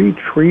start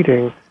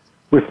pre-treating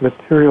with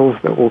materials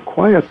that will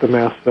quiet the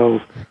mast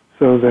cells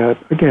so that,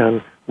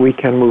 again, we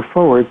can move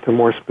forward to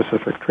more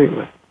specific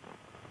treatment.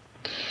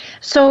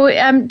 So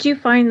do you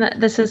find that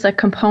this is a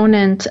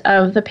component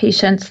of the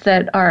patients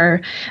that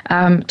are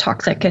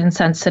toxic and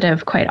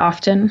sensitive quite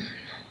often?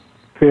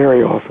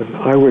 Very often.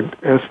 I would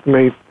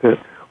estimate that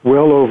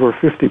well over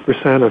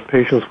 50% of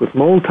patients with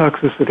mold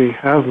toxicity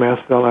have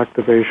mast cell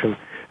activation,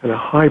 and a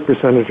high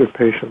percentage of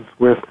patients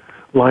with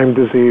Lyme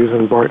disease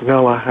and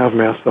Bartonella have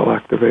mast cell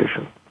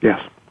activation.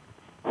 Yes.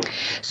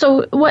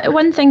 So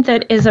one thing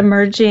that is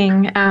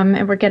emerging,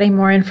 and we're getting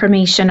more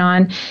information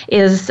on,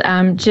 is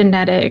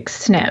genetic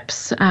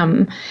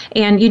SNPs.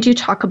 And you do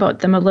talk about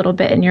them a little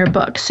bit in your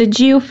book. So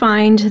do you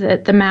find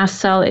that the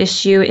mast cell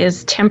issue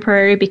is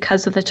temporary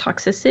because of the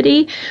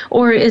toxicity,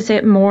 or is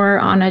it more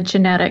on a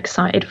genetic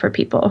side for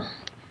people?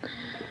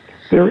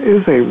 There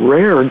is a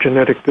rare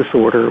genetic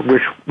disorder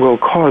which will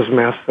cause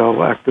mast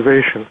cell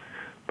activation,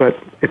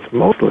 but it's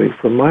mostly,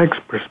 from my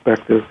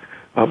perspective,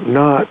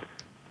 not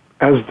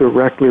as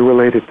directly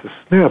related to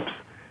SNPs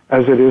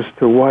as it is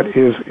to what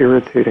is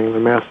irritating the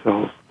mast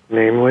cells,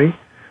 namely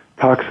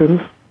toxins,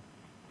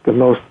 the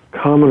most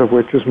common of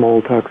which is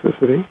mold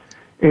toxicity,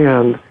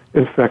 and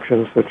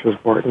infections such as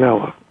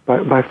Bartonella.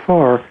 By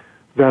far,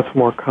 that's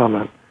more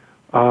common.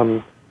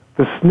 The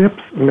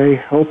SNPs may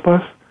help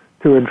us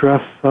to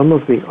address some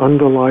of the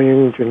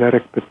underlying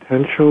genetic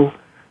potential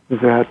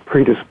that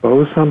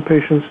predispose some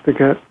patients to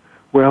get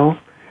well.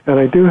 And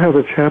I do have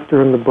a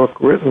chapter in the book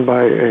written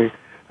by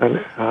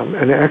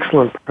an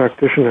excellent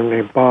practitioner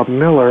named Bob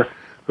Miller,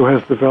 who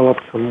has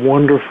developed some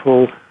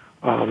wonderful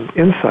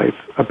insights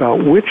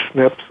about which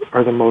SNPs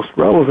are the most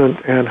relevant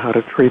and how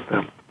to treat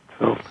them.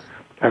 So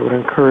I would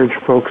encourage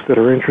folks that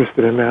are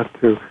interested in that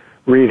to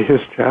read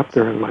his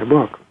chapter in my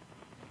book.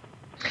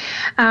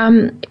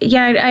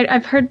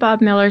 I've heard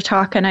Bob Miller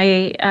talk, and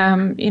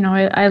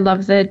I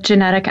love the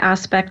genetic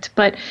aspect,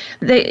 but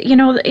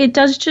it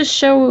does just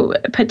show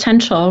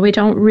potential. We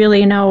don't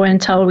really know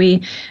until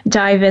we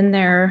dive in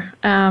there,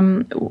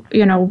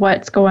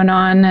 what's going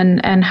on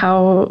and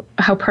how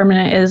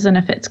permanent it is and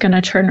if it's going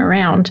to turn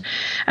around.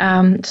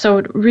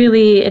 So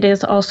really, it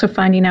is also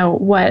finding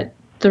out what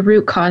the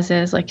root cause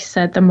is, like you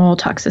said, the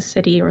mold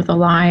toxicity or the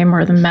Lyme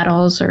or the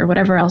metals or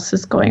whatever else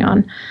is going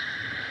on.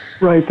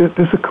 Right.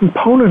 There's a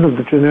component of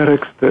the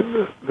genetics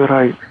that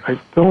I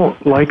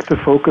don't like to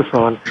focus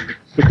on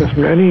because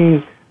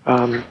many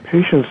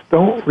patients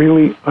don't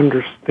really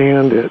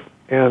understand it.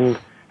 And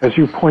as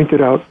you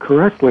pointed out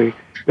correctly,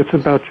 it's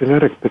about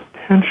genetic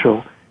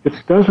potential. It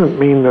doesn't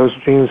mean those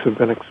genes have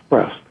been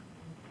expressed.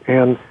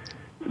 And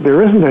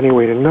there isn't any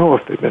way to know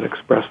if they've been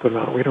expressed or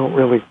not. We don't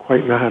really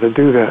quite know how to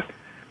do that.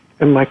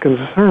 And my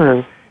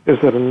concern is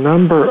that a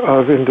number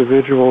of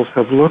individuals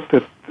have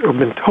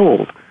been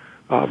told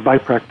by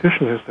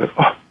practitioners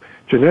that,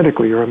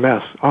 genetically you're a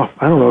mess. I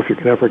don't know if you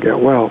can ever get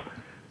well.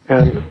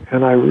 And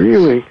I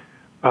really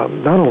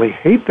not only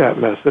hate that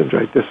message,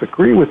 I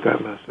disagree with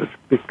that message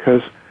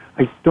because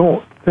I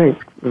don't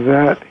think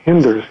that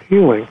hinders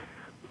healing.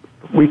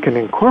 We can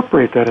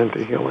incorporate that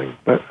into healing,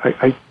 but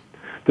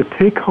the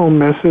take-home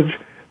message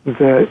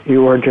that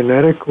you are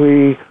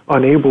genetically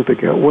unable to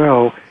get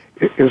well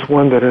is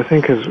one that I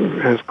think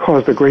has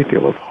caused a great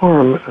deal of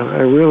harm, and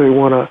I really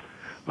want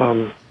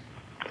to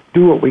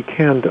do what we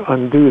can to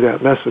undo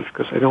that message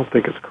because I don't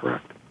think it's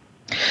correct.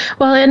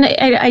 Well, and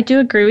I do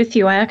agree with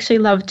you. I actually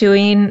love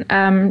doing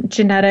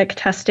genetic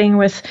testing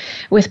with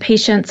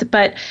patients,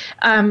 but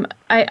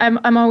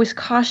I'm always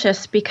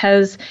cautious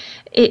because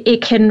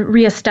it can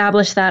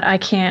reestablish that I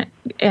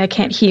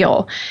can't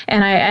heal,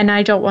 and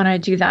I don't want to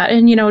do that.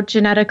 And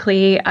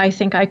genetically, I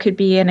think I could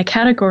be in a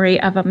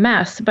category of a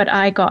mess, but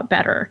I got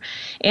better,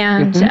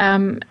 and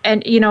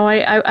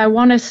I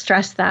want to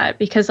stress that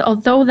because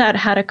although that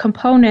had a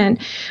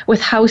component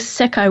with how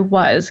sick I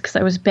was, because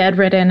I was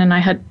bedridden and I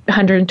had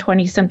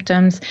 120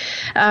 symptoms,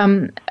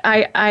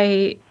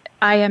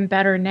 I am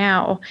better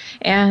now.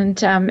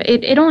 And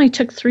it only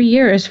took 3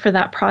 years for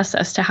that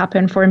process to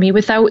happen for me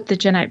without the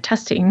genetic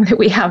testing that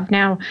we have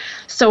now.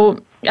 So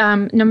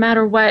no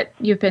matter what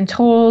you've been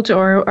told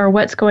or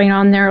what's going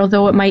on there,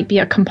 although it might be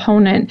a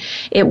component,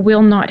 it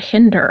will not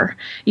hinder.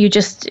 You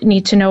just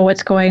need to know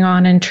what's going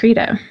on and treat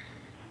it.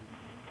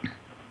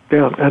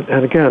 Yeah,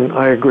 and again,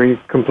 I agree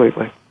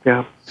completely.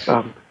 Yeah.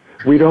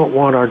 We don't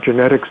want our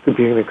genetics to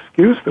be an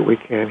excuse that we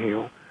can't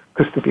heal.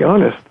 Because to be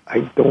honest, I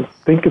don't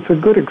think it's a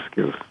good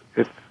excuse.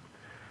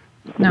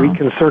 No. We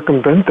can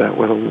circumvent that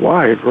with a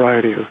wide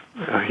variety of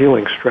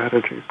healing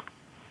strategies.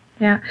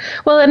 Yeah.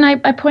 Well, and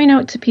I point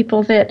out to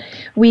people that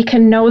we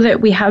can know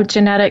that we have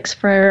genetics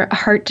for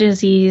heart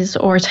disease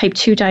or type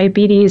 2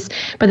 diabetes,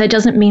 but that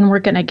doesn't mean we're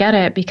going to get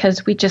it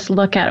because we just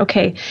look at,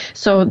 okay,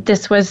 so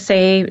this was,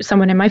 say,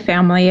 someone in my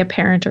family, a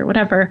parent or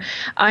whatever.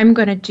 I'm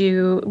going to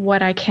do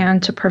what I can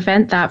to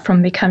prevent that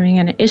from becoming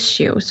an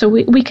issue. So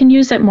we can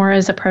use it more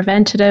as a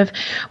preventative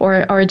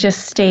or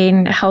just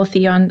staying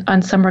healthy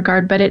on some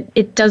regard, but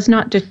it does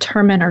not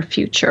determine our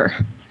future.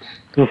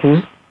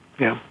 Mm-hmm.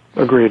 Yeah,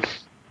 agreed.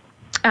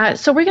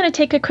 So we're going to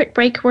take a quick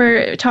break.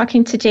 We're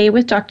talking today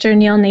with Dr.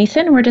 Neil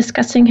Nathan. We're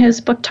discussing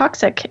his book,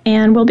 Toxic,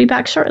 and we'll be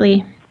back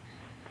shortly.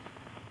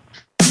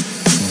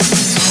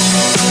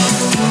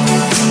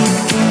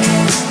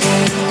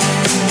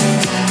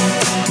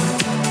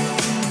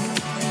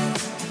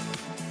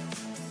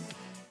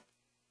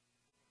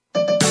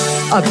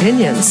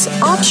 Opinions,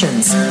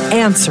 options,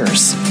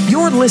 answers.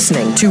 You're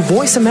listening to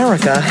Voice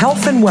America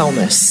Health and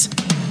Wellness.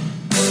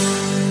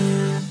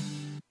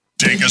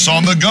 Take us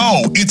on the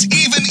go. It's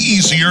even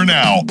easier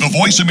now. The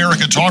Voice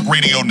America Talk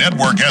Radio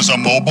Network has a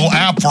mobile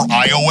app for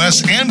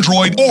iOS,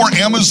 Android, or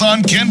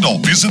Amazon Kindle.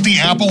 Visit the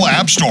Apple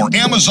App Store,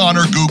 Amazon,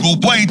 or Google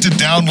Play to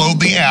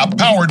download the app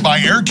powered by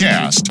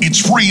Aircast.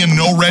 It's free and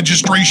no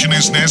registration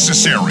is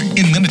necessary.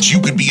 In minutes, you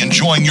could be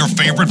enjoying your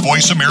favorite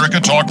Voice America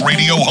Talk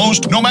Radio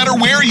host no matter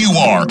where you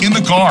are, in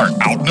the car,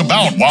 out and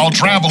about, while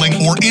traveling,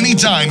 or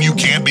anytime you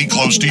can't be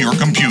close to your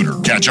computer.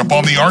 Catch up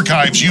on the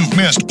archives you've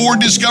missed or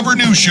discover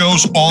new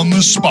shows on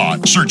the spot.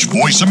 Search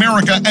Voice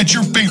America at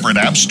your favorite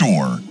app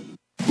store.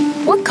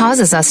 What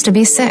causes us to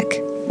be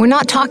sick? We're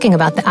not talking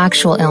about the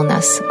actual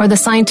illness or the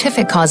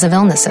scientific cause of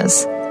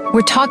illnesses.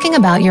 We're talking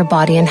about your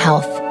body and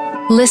health.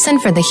 Listen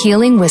for the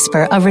healing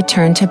whisper of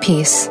return to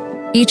peace.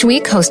 Each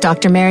week, host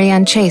Dr.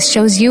 Marianne Chase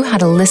shows you how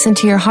to listen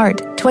to your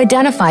heart to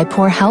identify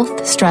poor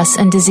health, stress,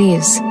 and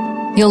disease.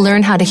 You'll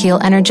learn how to heal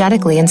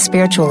energetically and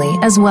spiritually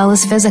as well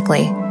as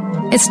physically.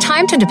 It's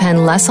time to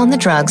depend less on the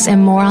drugs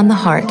and more on the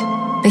heart.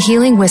 The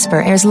Healing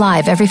Whisper airs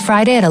live every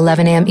Friday at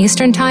 11 a.m.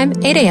 Eastern Time,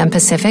 8 a.m.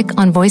 Pacific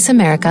on Voice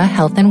America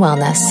Health and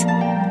Wellness.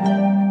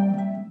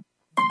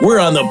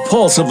 We're on the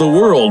pulse of the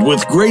world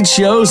with great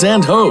shows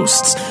and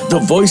hosts. The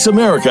Voice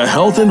America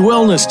Health and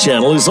Wellness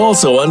channel is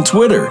also on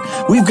Twitter.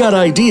 We've got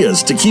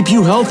ideas to keep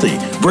you healthy,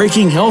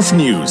 breaking health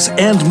news,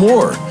 and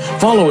more.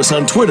 Follow us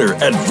on Twitter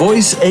at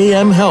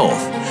VoiceAM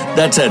Health.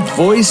 That's at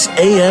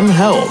VoiceAM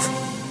Health.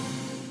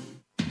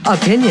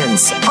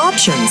 Opinions,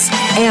 options,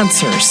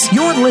 answers.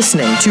 You're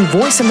listening to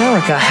Voice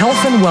America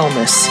Health and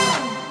Wellness.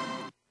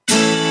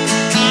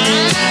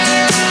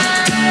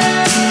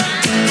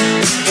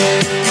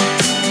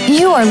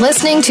 You are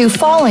listening to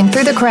Falling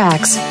Through the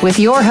Cracks with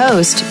your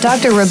host,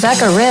 Dr.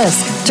 Rebecca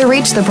Risk. To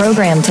reach the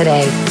program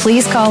today,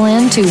 please call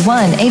in to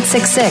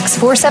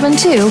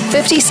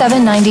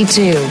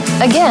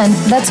 1-866-472-5792. Again,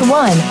 that's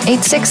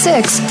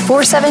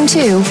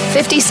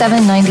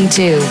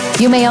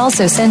 1-866-472-5792. You may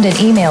also send an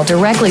email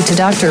directly to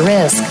Dr.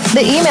 Risk.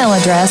 The email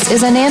address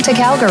is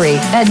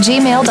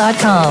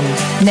anantacalgary@gmail.com.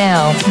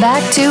 Now,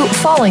 back to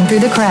Falling Through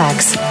the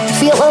Cracks.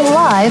 Feel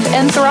alive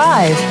and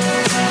thrive.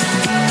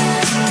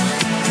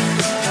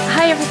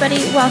 Hi, everybody.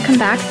 Welcome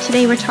back.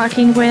 Today we're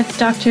talking with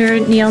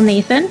Dr. Neil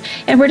Nathan,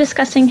 and we're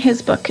discussing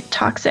his book,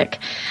 Toxic.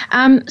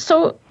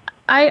 So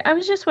I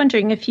was just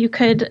wondering if you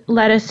could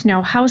let us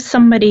know how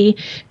somebody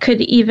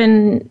could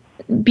even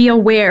be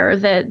aware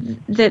that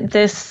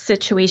this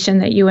situation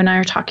that you and I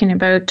are talking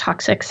about,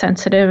 toxic,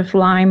 sensitive,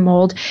 Lyme,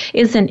 mold,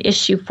 is an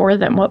issue for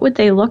them. What would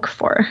they look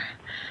for?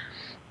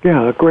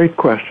 Yeah, a great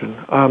question.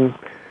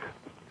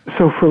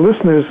 So for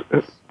listeners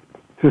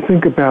to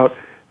think about,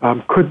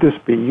 could this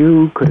be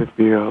you? Could it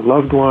be a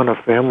loved one, a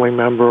family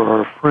member, or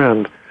a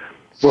friend?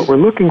 what we're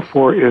looking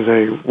for is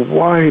a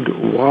wide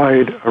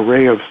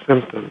array of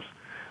symptoms,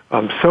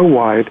 so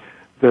wide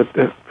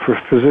that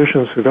for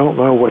physicians who don't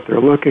know what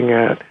they're looking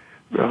at,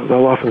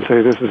 they'll often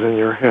say this is in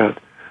your head.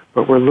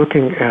 But we're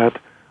looking at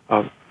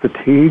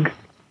fatigue,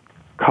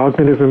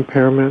 cognitive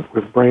impairment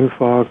with brain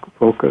fog,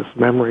 focus,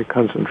 memory,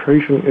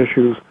 concentration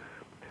issues.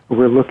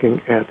 We're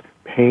looking at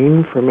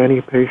pain for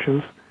many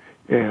patients,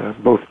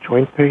 both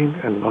joint pain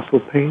and muscle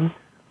pain,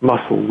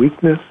 muscle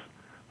weakness,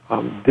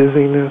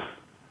 dizziness,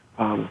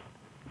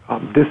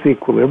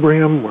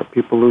 disequilibrium, where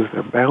people lose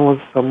their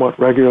balance somewhat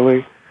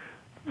regularly.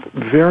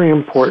 Very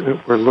important,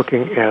 we're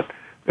looking at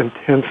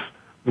intense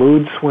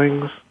mood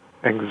swings,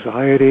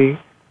 anxiety,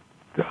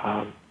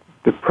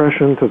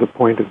 depression to the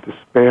point of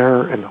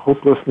despair and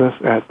hopelessness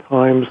at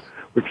times,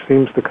 which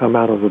seems to come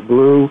out of the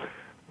blue,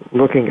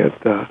 looking at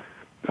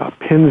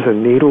pins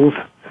and needles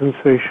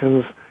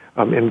sensations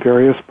in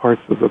various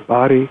parts of the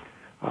body,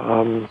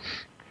 the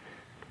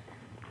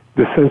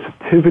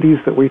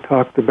sensitivities that we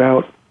talked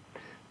about.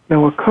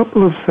 Now, a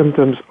couple of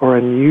symptoms are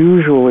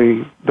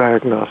unusually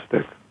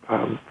diagnostic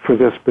for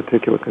this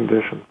particular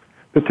condition,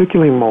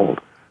 particularly mold.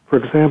 For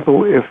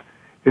example,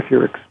 if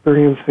you're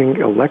experiencing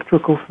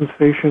electrical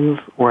sensations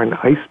or an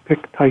ice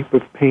pick type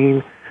of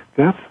pain,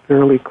 that's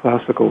fairly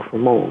classical for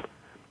mold.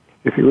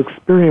 If you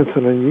experience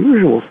an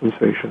unusual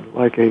sensation,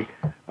 like a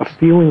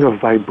feeling of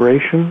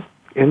vibration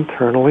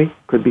internally,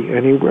 could be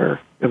anywhere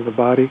in the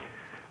body,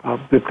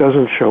 that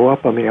doesn't show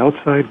up on the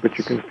outside, but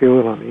you can feel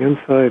it on the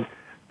inside,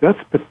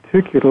 that's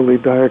particularly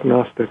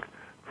diagnostic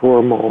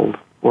for mold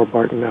or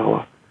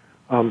Bartonella.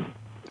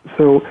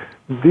 So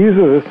these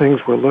are the things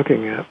we're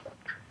looking at.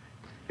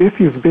 If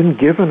you've been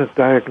given a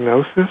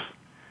diagnosis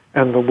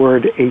and the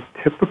word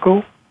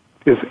atypical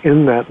is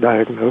in that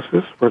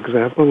diagnosis, for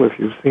example, if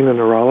you've seen a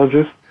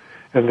neurologist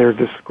and they're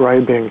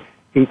describing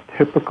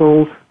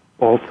atypical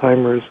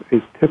Alzheimer's,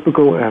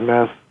 atypical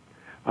MS,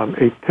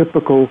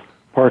 atypical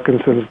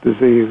Parkinson's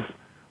disease,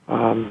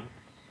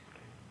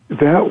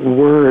 that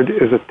word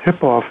is a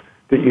tip-off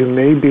that you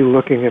may be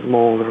looking at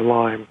mold or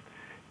Lyme.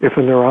 If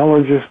a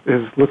neurologist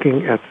is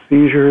looking at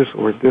seizures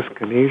or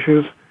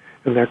dyskinesias,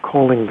 and they're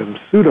calling them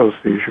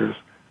pseudo-seizures,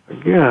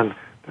 again,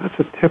 that's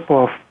a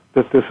tip-off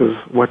that this is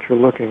what you're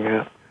looking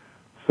at.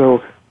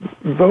 So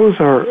those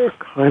are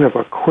kind of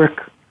a quick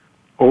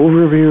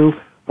overview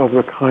of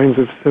the kinds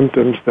of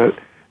symptoms that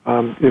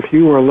if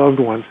you or loved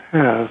ones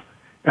have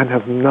and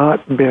have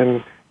not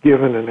been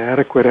given an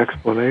adequate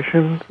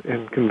explanation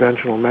in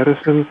conventional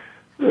medicine,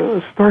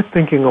 start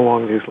thinking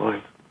along these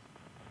lines.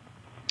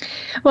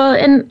 Well,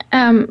 and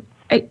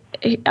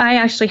I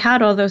actually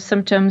had all those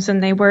symptoms,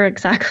 and they were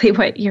exactly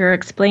what you're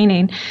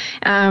explaining.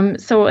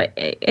 So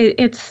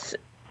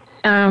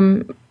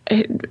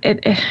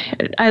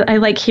I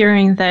like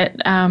hearing that,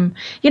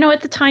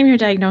 at the time you're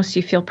diagnosed,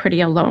 you feel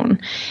pretty alone.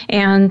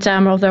 And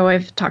although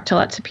I've talked to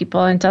lots of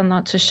people and done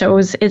lots of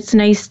shows, it's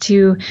nice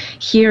to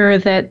hear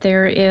that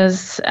there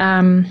is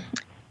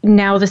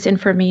now this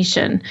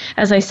information,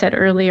 as I said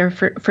earlier,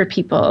 for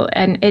people.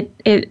 And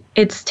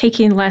it's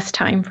taking less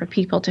time for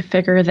people to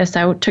figure this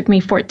out. It took me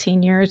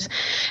 14 years,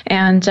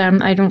 and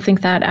I don't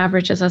think that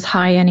average is as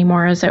high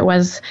anymore as it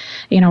was,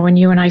 when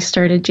you and I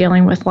started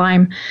dealing with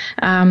Lyme.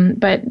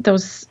 But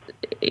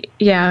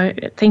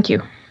thank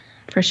you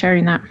for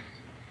sharing that.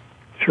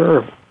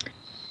 Sure.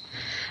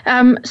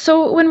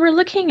 So when we're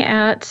looking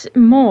at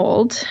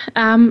mold,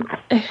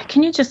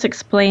 can you just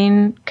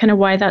explain kind of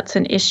why that's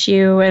an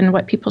issue and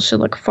what people should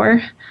look for?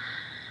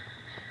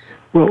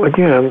 Well,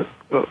 again,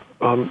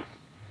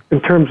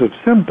 in terms of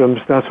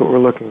symptoms, that's what we're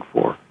looking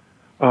for.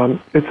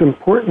 It's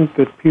important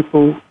that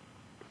people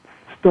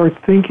start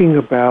thinking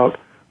about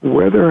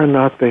whether or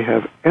not they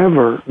have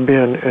ever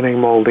been in a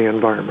moldy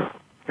environment.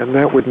 And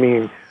that would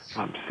mean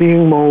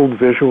seeing mold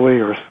visually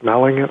or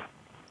smelling it.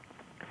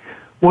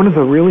 One of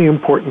the really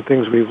important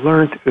things we've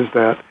learned is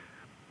that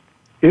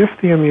if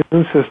the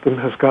immune system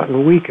has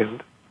gotten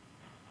weakened,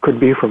 could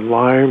be from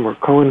Lyme or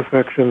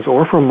co-infections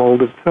or from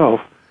mold itself,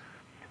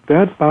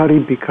 that body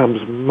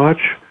becomes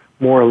much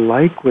more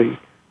likely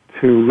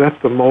to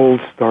let the mold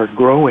start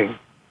growing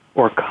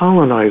or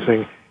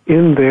colonizing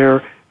in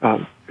their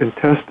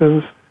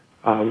intestines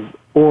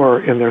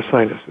or in their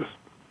sinuses.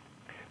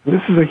 And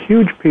this is a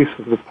huge piece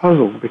of the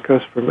puzzle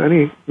because for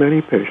many,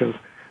 many patients,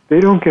 they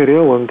don't get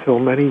ill until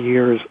many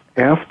years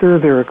after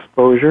their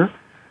exposure,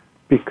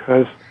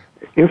 because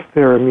if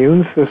their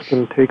immune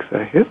system takes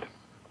a hit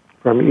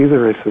from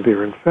either a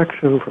severe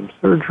infection, from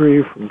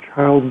surgery, from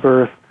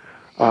childbirth,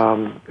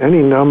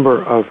 any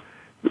number of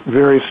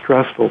very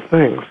stressful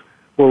things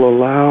will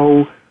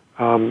allow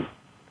a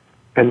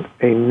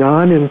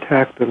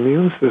non-intact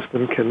immune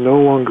system can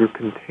no longer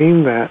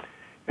contain that,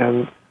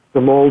 and the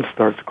mold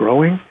starts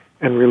growing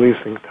and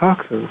releasing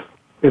toxins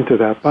into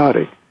that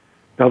body.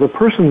 Now, the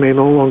person may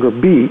no longer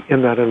be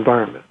in that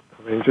environment.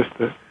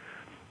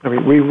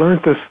 We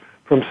learned this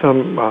from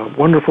some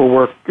wonderful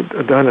work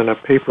done in a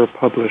paper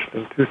published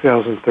in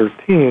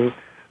 2013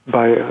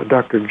 by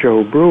Dr.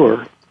 Joe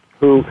Brewer,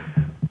 who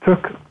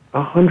took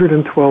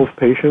 112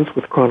 patients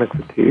with chronic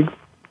fatigue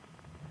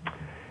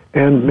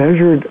and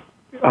measured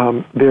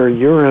their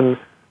urine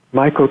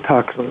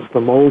mycotoxins,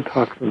 the mold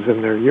toxins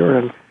in their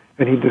urine,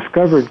 and he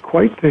discovered,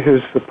 quite to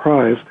his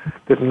surprise,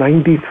 that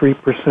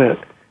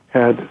 93%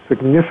 had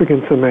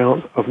significant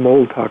amount of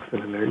mold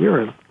toxin in their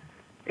urine.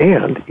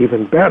 And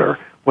even better,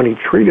 when he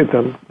treated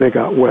them, they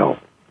got well.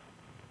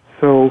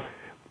 So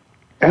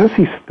as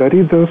he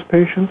studied those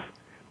patients,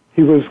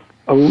 he was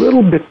a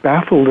little bit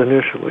baffled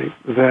initially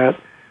that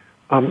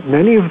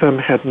many of them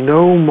had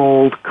no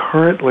mold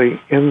currently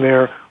in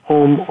their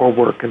home or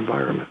work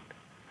environment.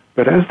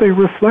 But as they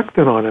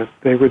reflected on it,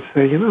 they would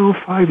say,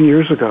 5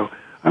 years ago,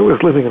 I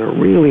was living in a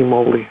really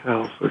moldy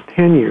house, or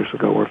 10 years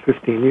ago, or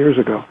 15 years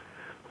ago.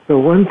 So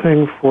one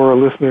thing for our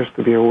listeners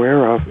to be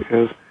aware of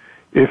is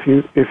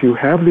if you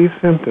have these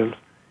symptoms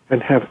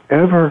and have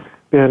ever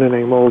been in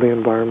a moldy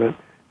environment,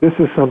 this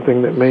is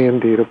something that may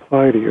indeed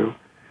apply to you.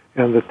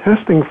 And the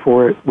testing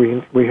for it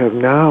we have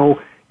now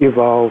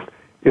evolved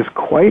is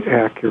quite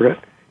accurate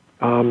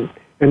and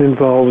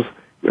involves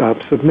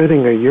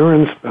submitting a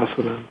urine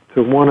specimen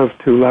to one of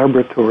two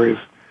laboratories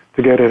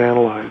to get it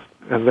analyzed.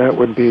 And that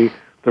would be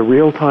the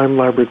Real-Time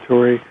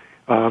Laboratory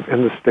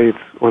in the States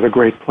or the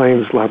Great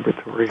Plains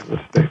Laboratory in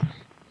the States.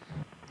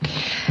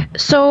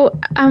 So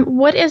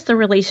what is the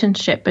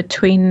relationship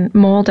between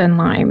mold and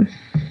Lyme?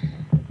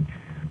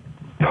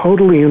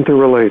 Totally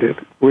interrelated,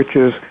 which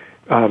is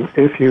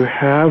if you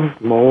have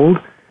mold,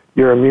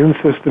 your immune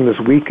system is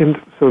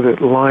weakened so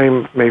that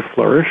Lyme may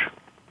flourish,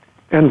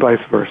 and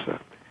vice versa.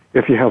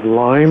 If you have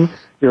Lyme,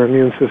 your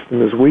immune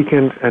system is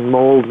weakened and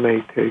mold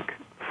may take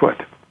foot.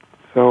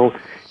 So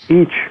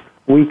each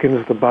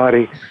weakens the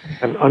body,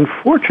 and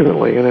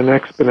unfortunately in an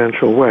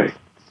exponential way.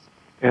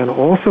 And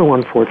also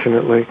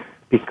unfortunately,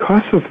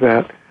 because of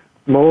that,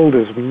 mold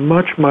is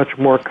much, much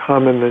more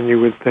common than you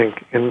would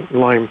think in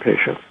Lyme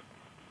patients.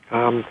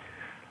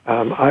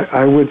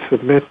 I would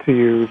submit to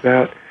you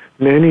that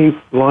many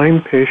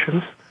Lyme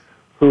patients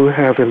who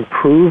have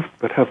improved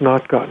but have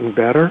not gotten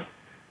better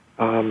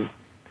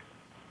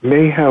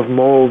may have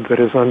mold that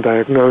is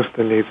undiagnosed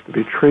and needs to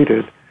be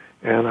treated.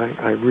 And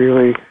I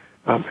really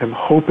am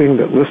hoping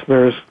that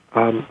listeners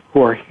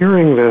who are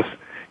hearing this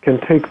can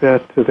take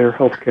that to their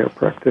healthcare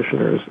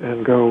practitioners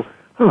and go,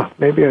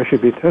 maybe I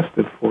should be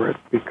tested for it,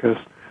 because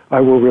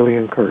I will really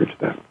encourage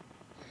that.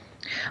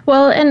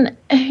 Well, and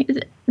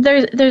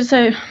there's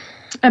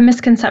a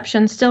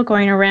misconception still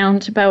going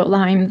around about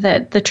Lyme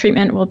that the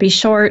treatment will be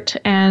short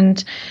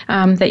and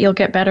that you'll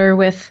get better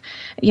with,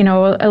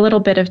 a little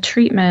bit of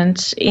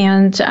treatment.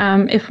 And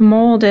if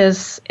mold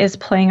is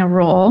playing a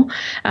role,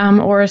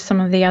 or some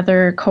of the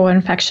other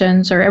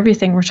co-infections or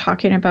everything we're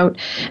talking about,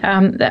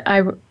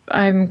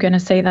 I'm going to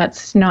say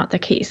that's not the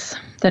case,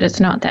 that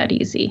it's not that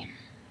easy.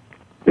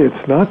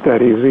 It's not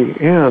that easy.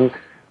 And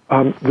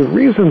the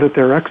reason that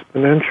they're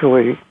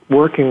exponentially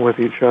working with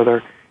each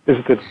other is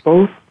that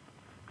both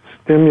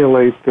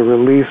stimulate the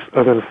release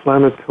of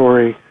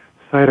inflammatory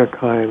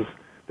cytokines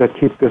that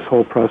keep this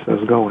whole process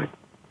going.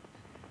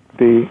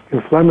 The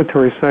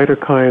inflammatory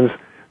cytokines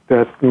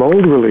that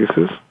mold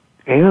releases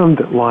and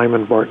Lyme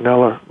and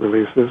Bartonella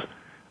releases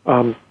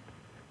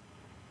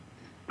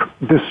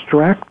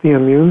distract the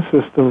immune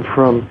system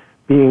from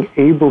being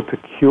able to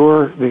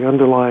cure the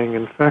underlying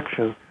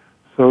infection,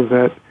 so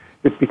that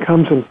it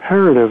becomes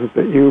imperative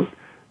that you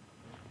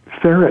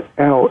ferret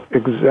out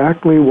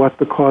exactly what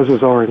the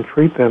causes are and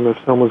treat them if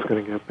someone's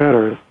going to get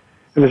better.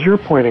 And as you're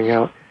pointing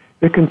out,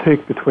 it can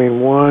take between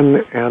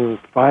 1 and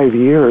 5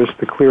 years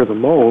to clear the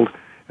mold,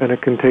 and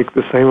it can take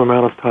the same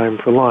amount of time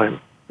for Lyme.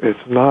 It's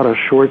not a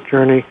short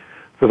journey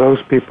for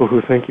those people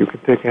who think you can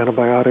take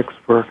antibiotics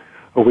for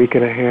a week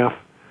and a half.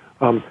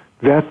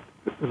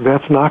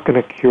 That's not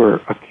going to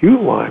cure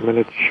acute Lyme, and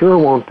it sure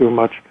won't do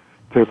much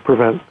to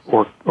prevent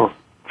or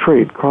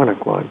treat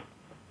chronic Lyme.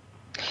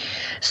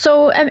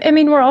 So,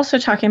 we're also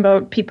talking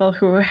about people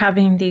who are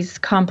having these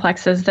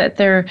complexes that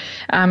they're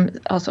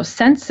also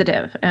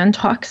sensitive and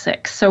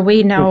toxic. So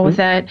we know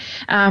that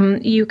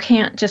you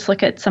can't just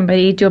look at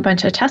somebody, do a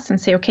bunch of tests and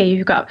say, okay,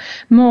 you've got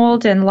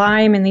mold and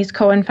Lyme and these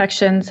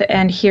co-infections,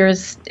 and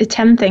here's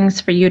 10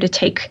 things for you to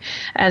take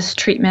as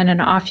treatment,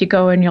 and off you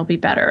go and you'll be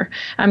better.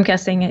 I'm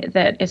guessing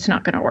that it's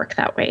not going to work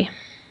that way.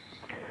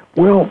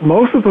 Well,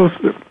 most of those,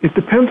 it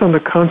depends on the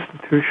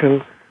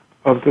constitution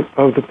of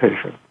the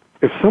patient.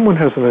 If someone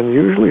has an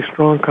unusually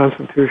strong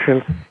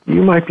constitution,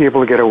 you might be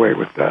able to get away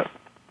with that.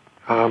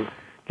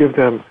 Give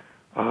them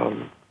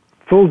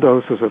full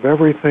doses of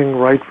everything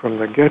right from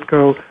the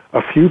get-go.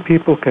 A few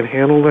people can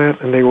handle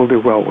that, and they will do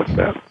well with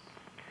that.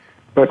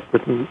 But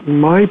with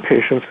my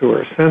patients who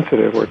are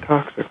sensitive or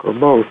toxic or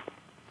both,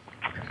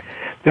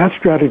 that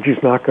strategy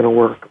is not going to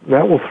work.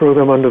 That will throw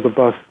them under the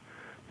bus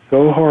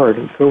so hard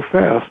and so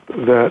fast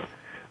that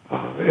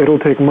it'll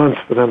take months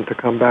for them to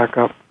come back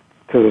up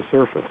to the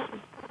surface.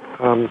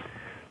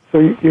 So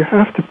you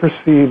have to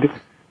proceed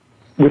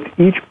with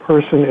each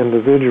person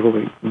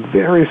individually,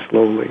 very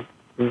slowly,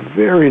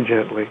 very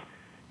gently,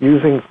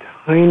 using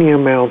tiny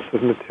amounts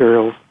of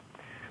materials.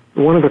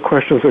 One of the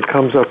questions that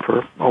comes up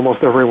for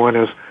almost everyone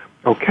is,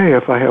 okay,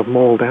 if I have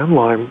mold and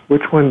Lyme,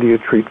 which one do you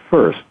treat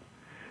first?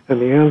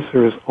 And the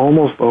answer is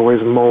almost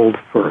always mold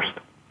first.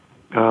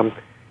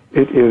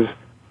 It is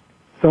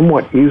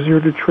somewhat easier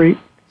to treat.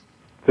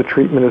 The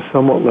treatment is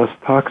somewhat less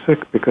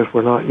toxic because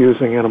we're not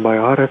using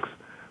antibiotics.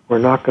 We're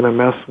not going to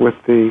mess with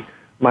the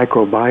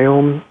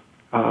microbiome,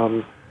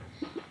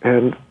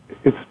 and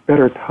it's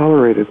better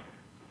tolerated.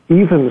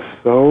 Even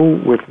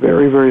so, with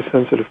very, very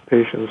sensitive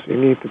patients, you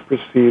need to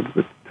proceed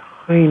with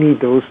tiny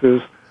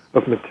doses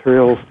of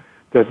materials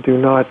that do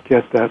not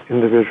get that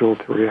individual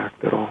to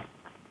react at all.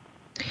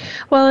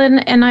 Well,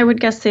 and I would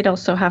guess they'd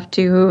also have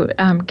to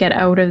get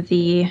out of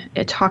the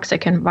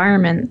toxic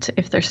environment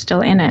if they're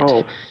still in it.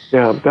 Oh,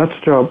 yeah,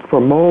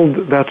 for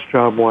mold, that's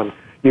job one.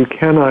 You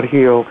cannot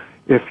heal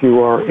if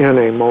you are in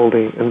a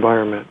moldy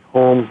environment,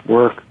 home,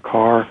 work,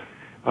 car.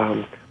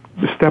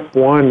 Step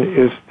one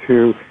is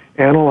to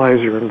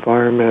analyze your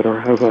environment or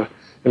have an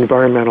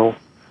environmental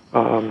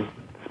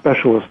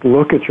specialist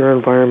look at your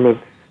environment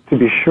to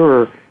be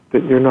sure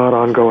that you're not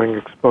ongoing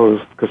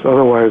exposed, because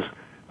otherwise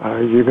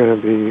you're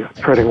going to be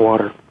treading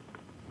water.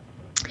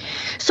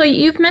 So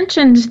you've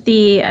mentioned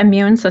the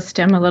immune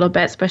system a little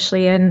bit,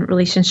 especially in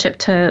relationship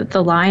to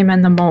the Lyme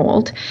and the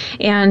mold.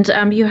 And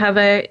you have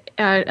a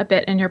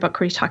bit in your book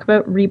where you talk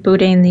about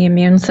rebooting the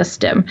immune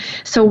system.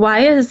 So why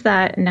is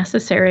that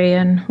necessary,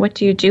 and what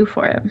do you do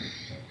for it?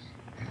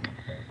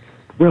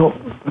 Well,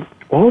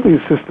 all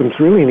these systems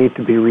really need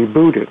to be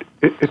rebooted.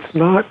 It's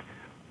not,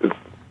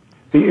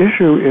 the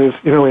issue is,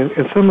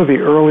 in some of the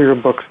earlier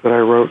books that I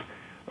wrote,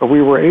 we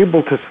were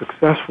able to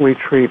successfully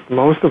treat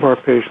most of our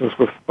patients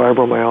with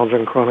fibromyalgia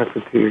and chronic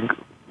fatigue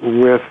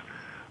with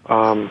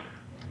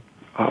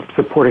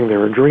supporting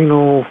their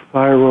adrenal,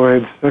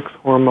 thyroid, sex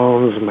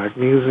hormones,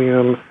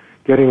 magnesium,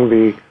 getting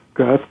the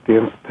gut, the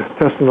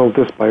intestinal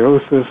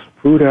dysbiosis,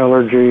 food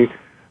allergy,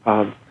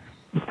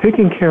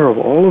 taking care of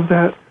all of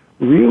that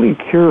really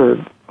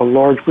cured a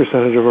large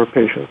percentage of our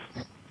patients.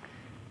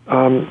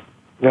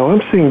 Now,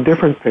 I'm seeing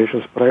different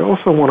patients, but I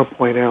also want to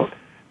point out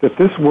that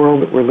this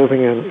world that we're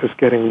living in is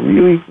getting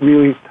really,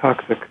 really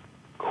toxic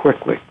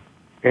quickly.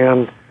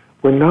 And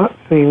we're not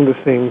seeing the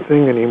same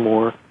thing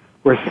anymore,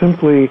 where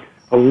simply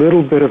a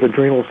little bit of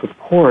adrenal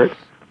support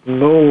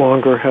no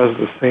longer has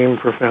the same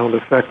profound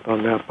effect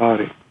on that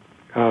body.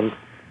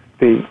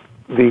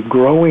 The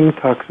growing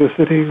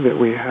toxicity that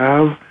we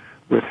have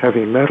with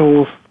heavy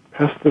metals,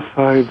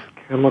 pesticides,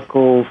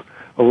 chemicals,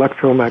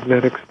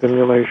 electromagnetic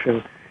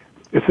stimulation,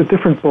 it's a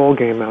different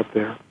ballgame out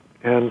there.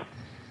 And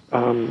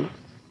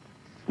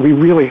we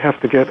really have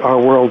to get our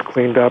world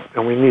cleaned up,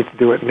 and we need to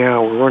do it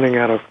now. We're running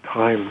out of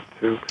time,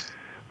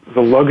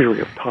 the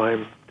luxury of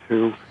time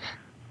to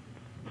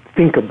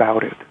think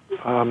about it.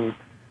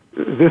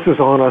 This is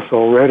on us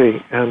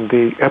already, and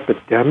the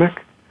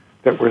epidemic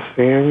that we're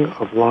seeing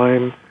of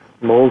Lyme,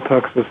 mold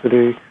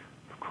toxicity,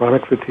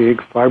 chronic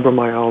fatigue,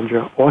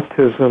 fibromyalgia,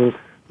 autism,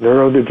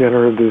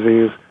 neurodegenerative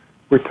disease,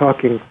 we're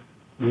talking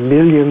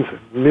millions and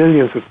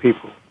millions of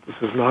people. This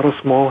is not a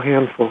small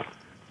handful.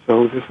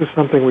 So this is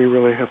something we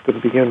really have to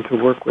begin to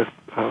work with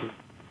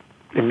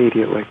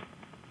immediately.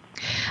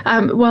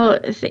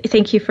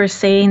 Thank you for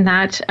saying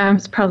that.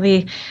 It's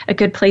probably a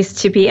good place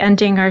to be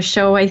ending our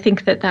show. I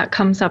think that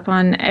comes up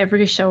on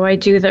every show I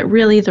do, that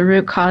really the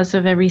root cause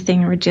of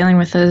everything we're dealing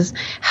with is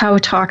how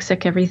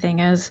toxic everything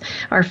is.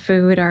 Our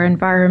food, our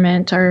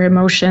environment, our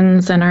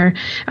emotions, and our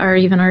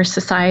even our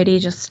society,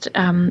 just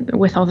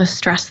with all the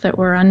stress that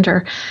we're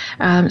under.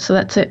 So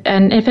that's it.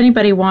 And if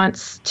anybody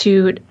wants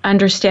to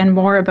understand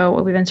more about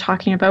what we've been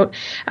talking about,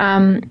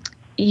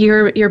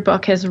 your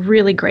book is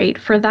really great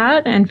for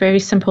that and very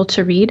simple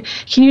to read.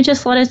 Can you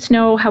just let us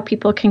know how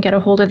people can get a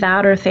hold of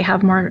that, or if they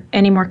have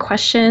any more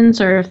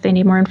questions, or if they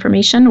need more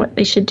information, what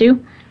they should do?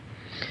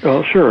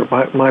 Well, sure.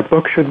 My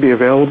book should be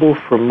available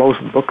from most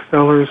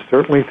booksellers,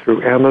 certainly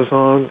through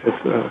Amazon.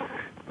 It's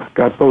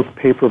got both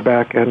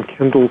paperback and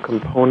Kindle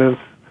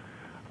components.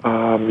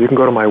 You can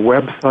go to my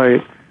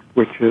website,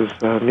 which is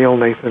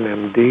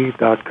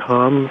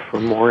neilnathanmd.com, for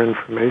more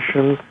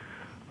information.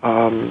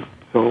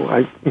 So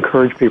I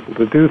encourage people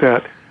to do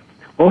that.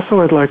 Also,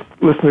 I'd like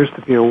listeners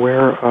to be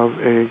aware of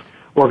an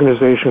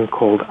organization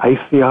called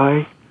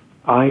ISEAI,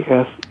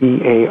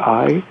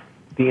 ISEAI,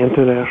 the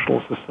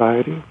International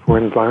Society for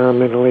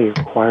Environmentally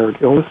Acquired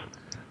Illness,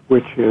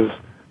 which is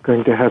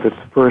going to have its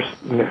first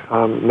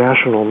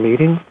national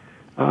meeting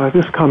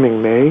this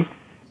coming May.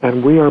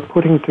 And we are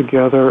putting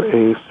together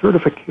a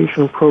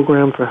certification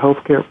program for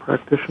healthcare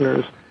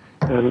practitioners.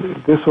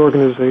 And this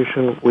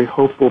organization, we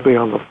hope, will be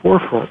on the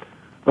forefront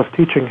of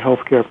teaching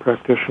healthcare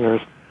practitioners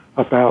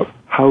about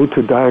how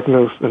to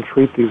diagnose and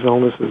treat these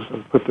illnesses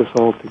and put this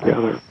all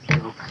together.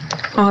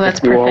 So that's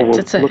perfect. You all will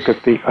look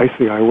at the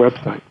ICI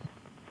website.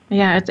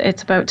 Yeah,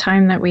 it's about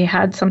time that we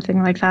had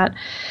something like that.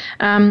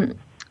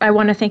 I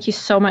want to thank you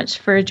so much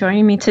for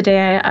joining me today.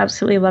 I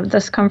absolutely loved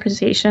this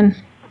conversation.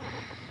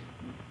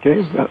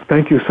 Okay,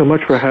 thank you so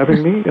much for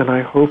having me, and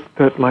I hope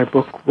that my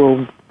book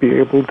will be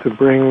able to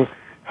bring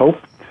help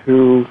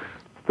to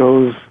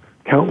those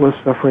countless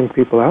suffering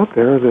people out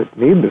there that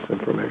need this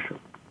information.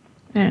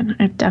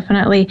 And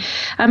definitely.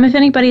 If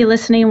anybody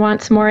listening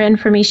wants more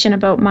information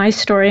about my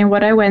story and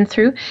what I went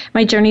through,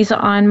 my journey's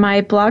on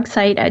my blog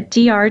site at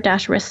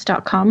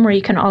dr-risk.com, where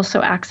you can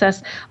also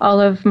access all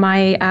of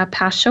my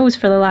past shows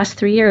for the last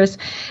 3 years.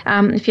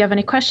 If you have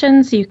any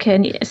questions, you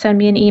can send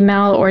me an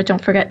email, or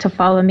don't forget to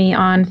follow me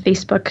on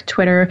Facebook,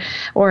 Twitter,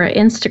 or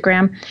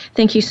Instagram.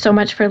 Thank you so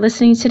much for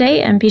listening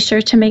today, and be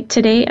sure to make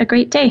today a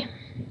great day.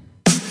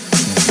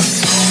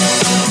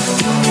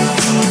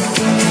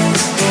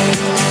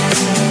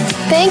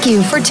 Thank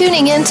you for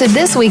tuning in to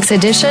this week's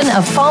edition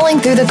of Falling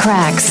Through the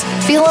Cracks.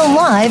 Feel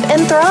alive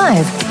and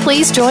thrive.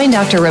 Please join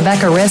Dr.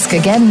 Rebecca Risk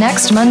again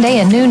next Monday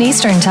at noon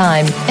Eastern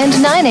Time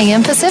and 9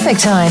 a.m. Pacific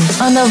Time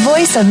on the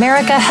Voice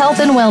America Health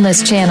and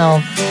Wellness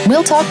Channel.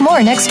 We'll talk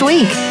more next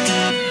week.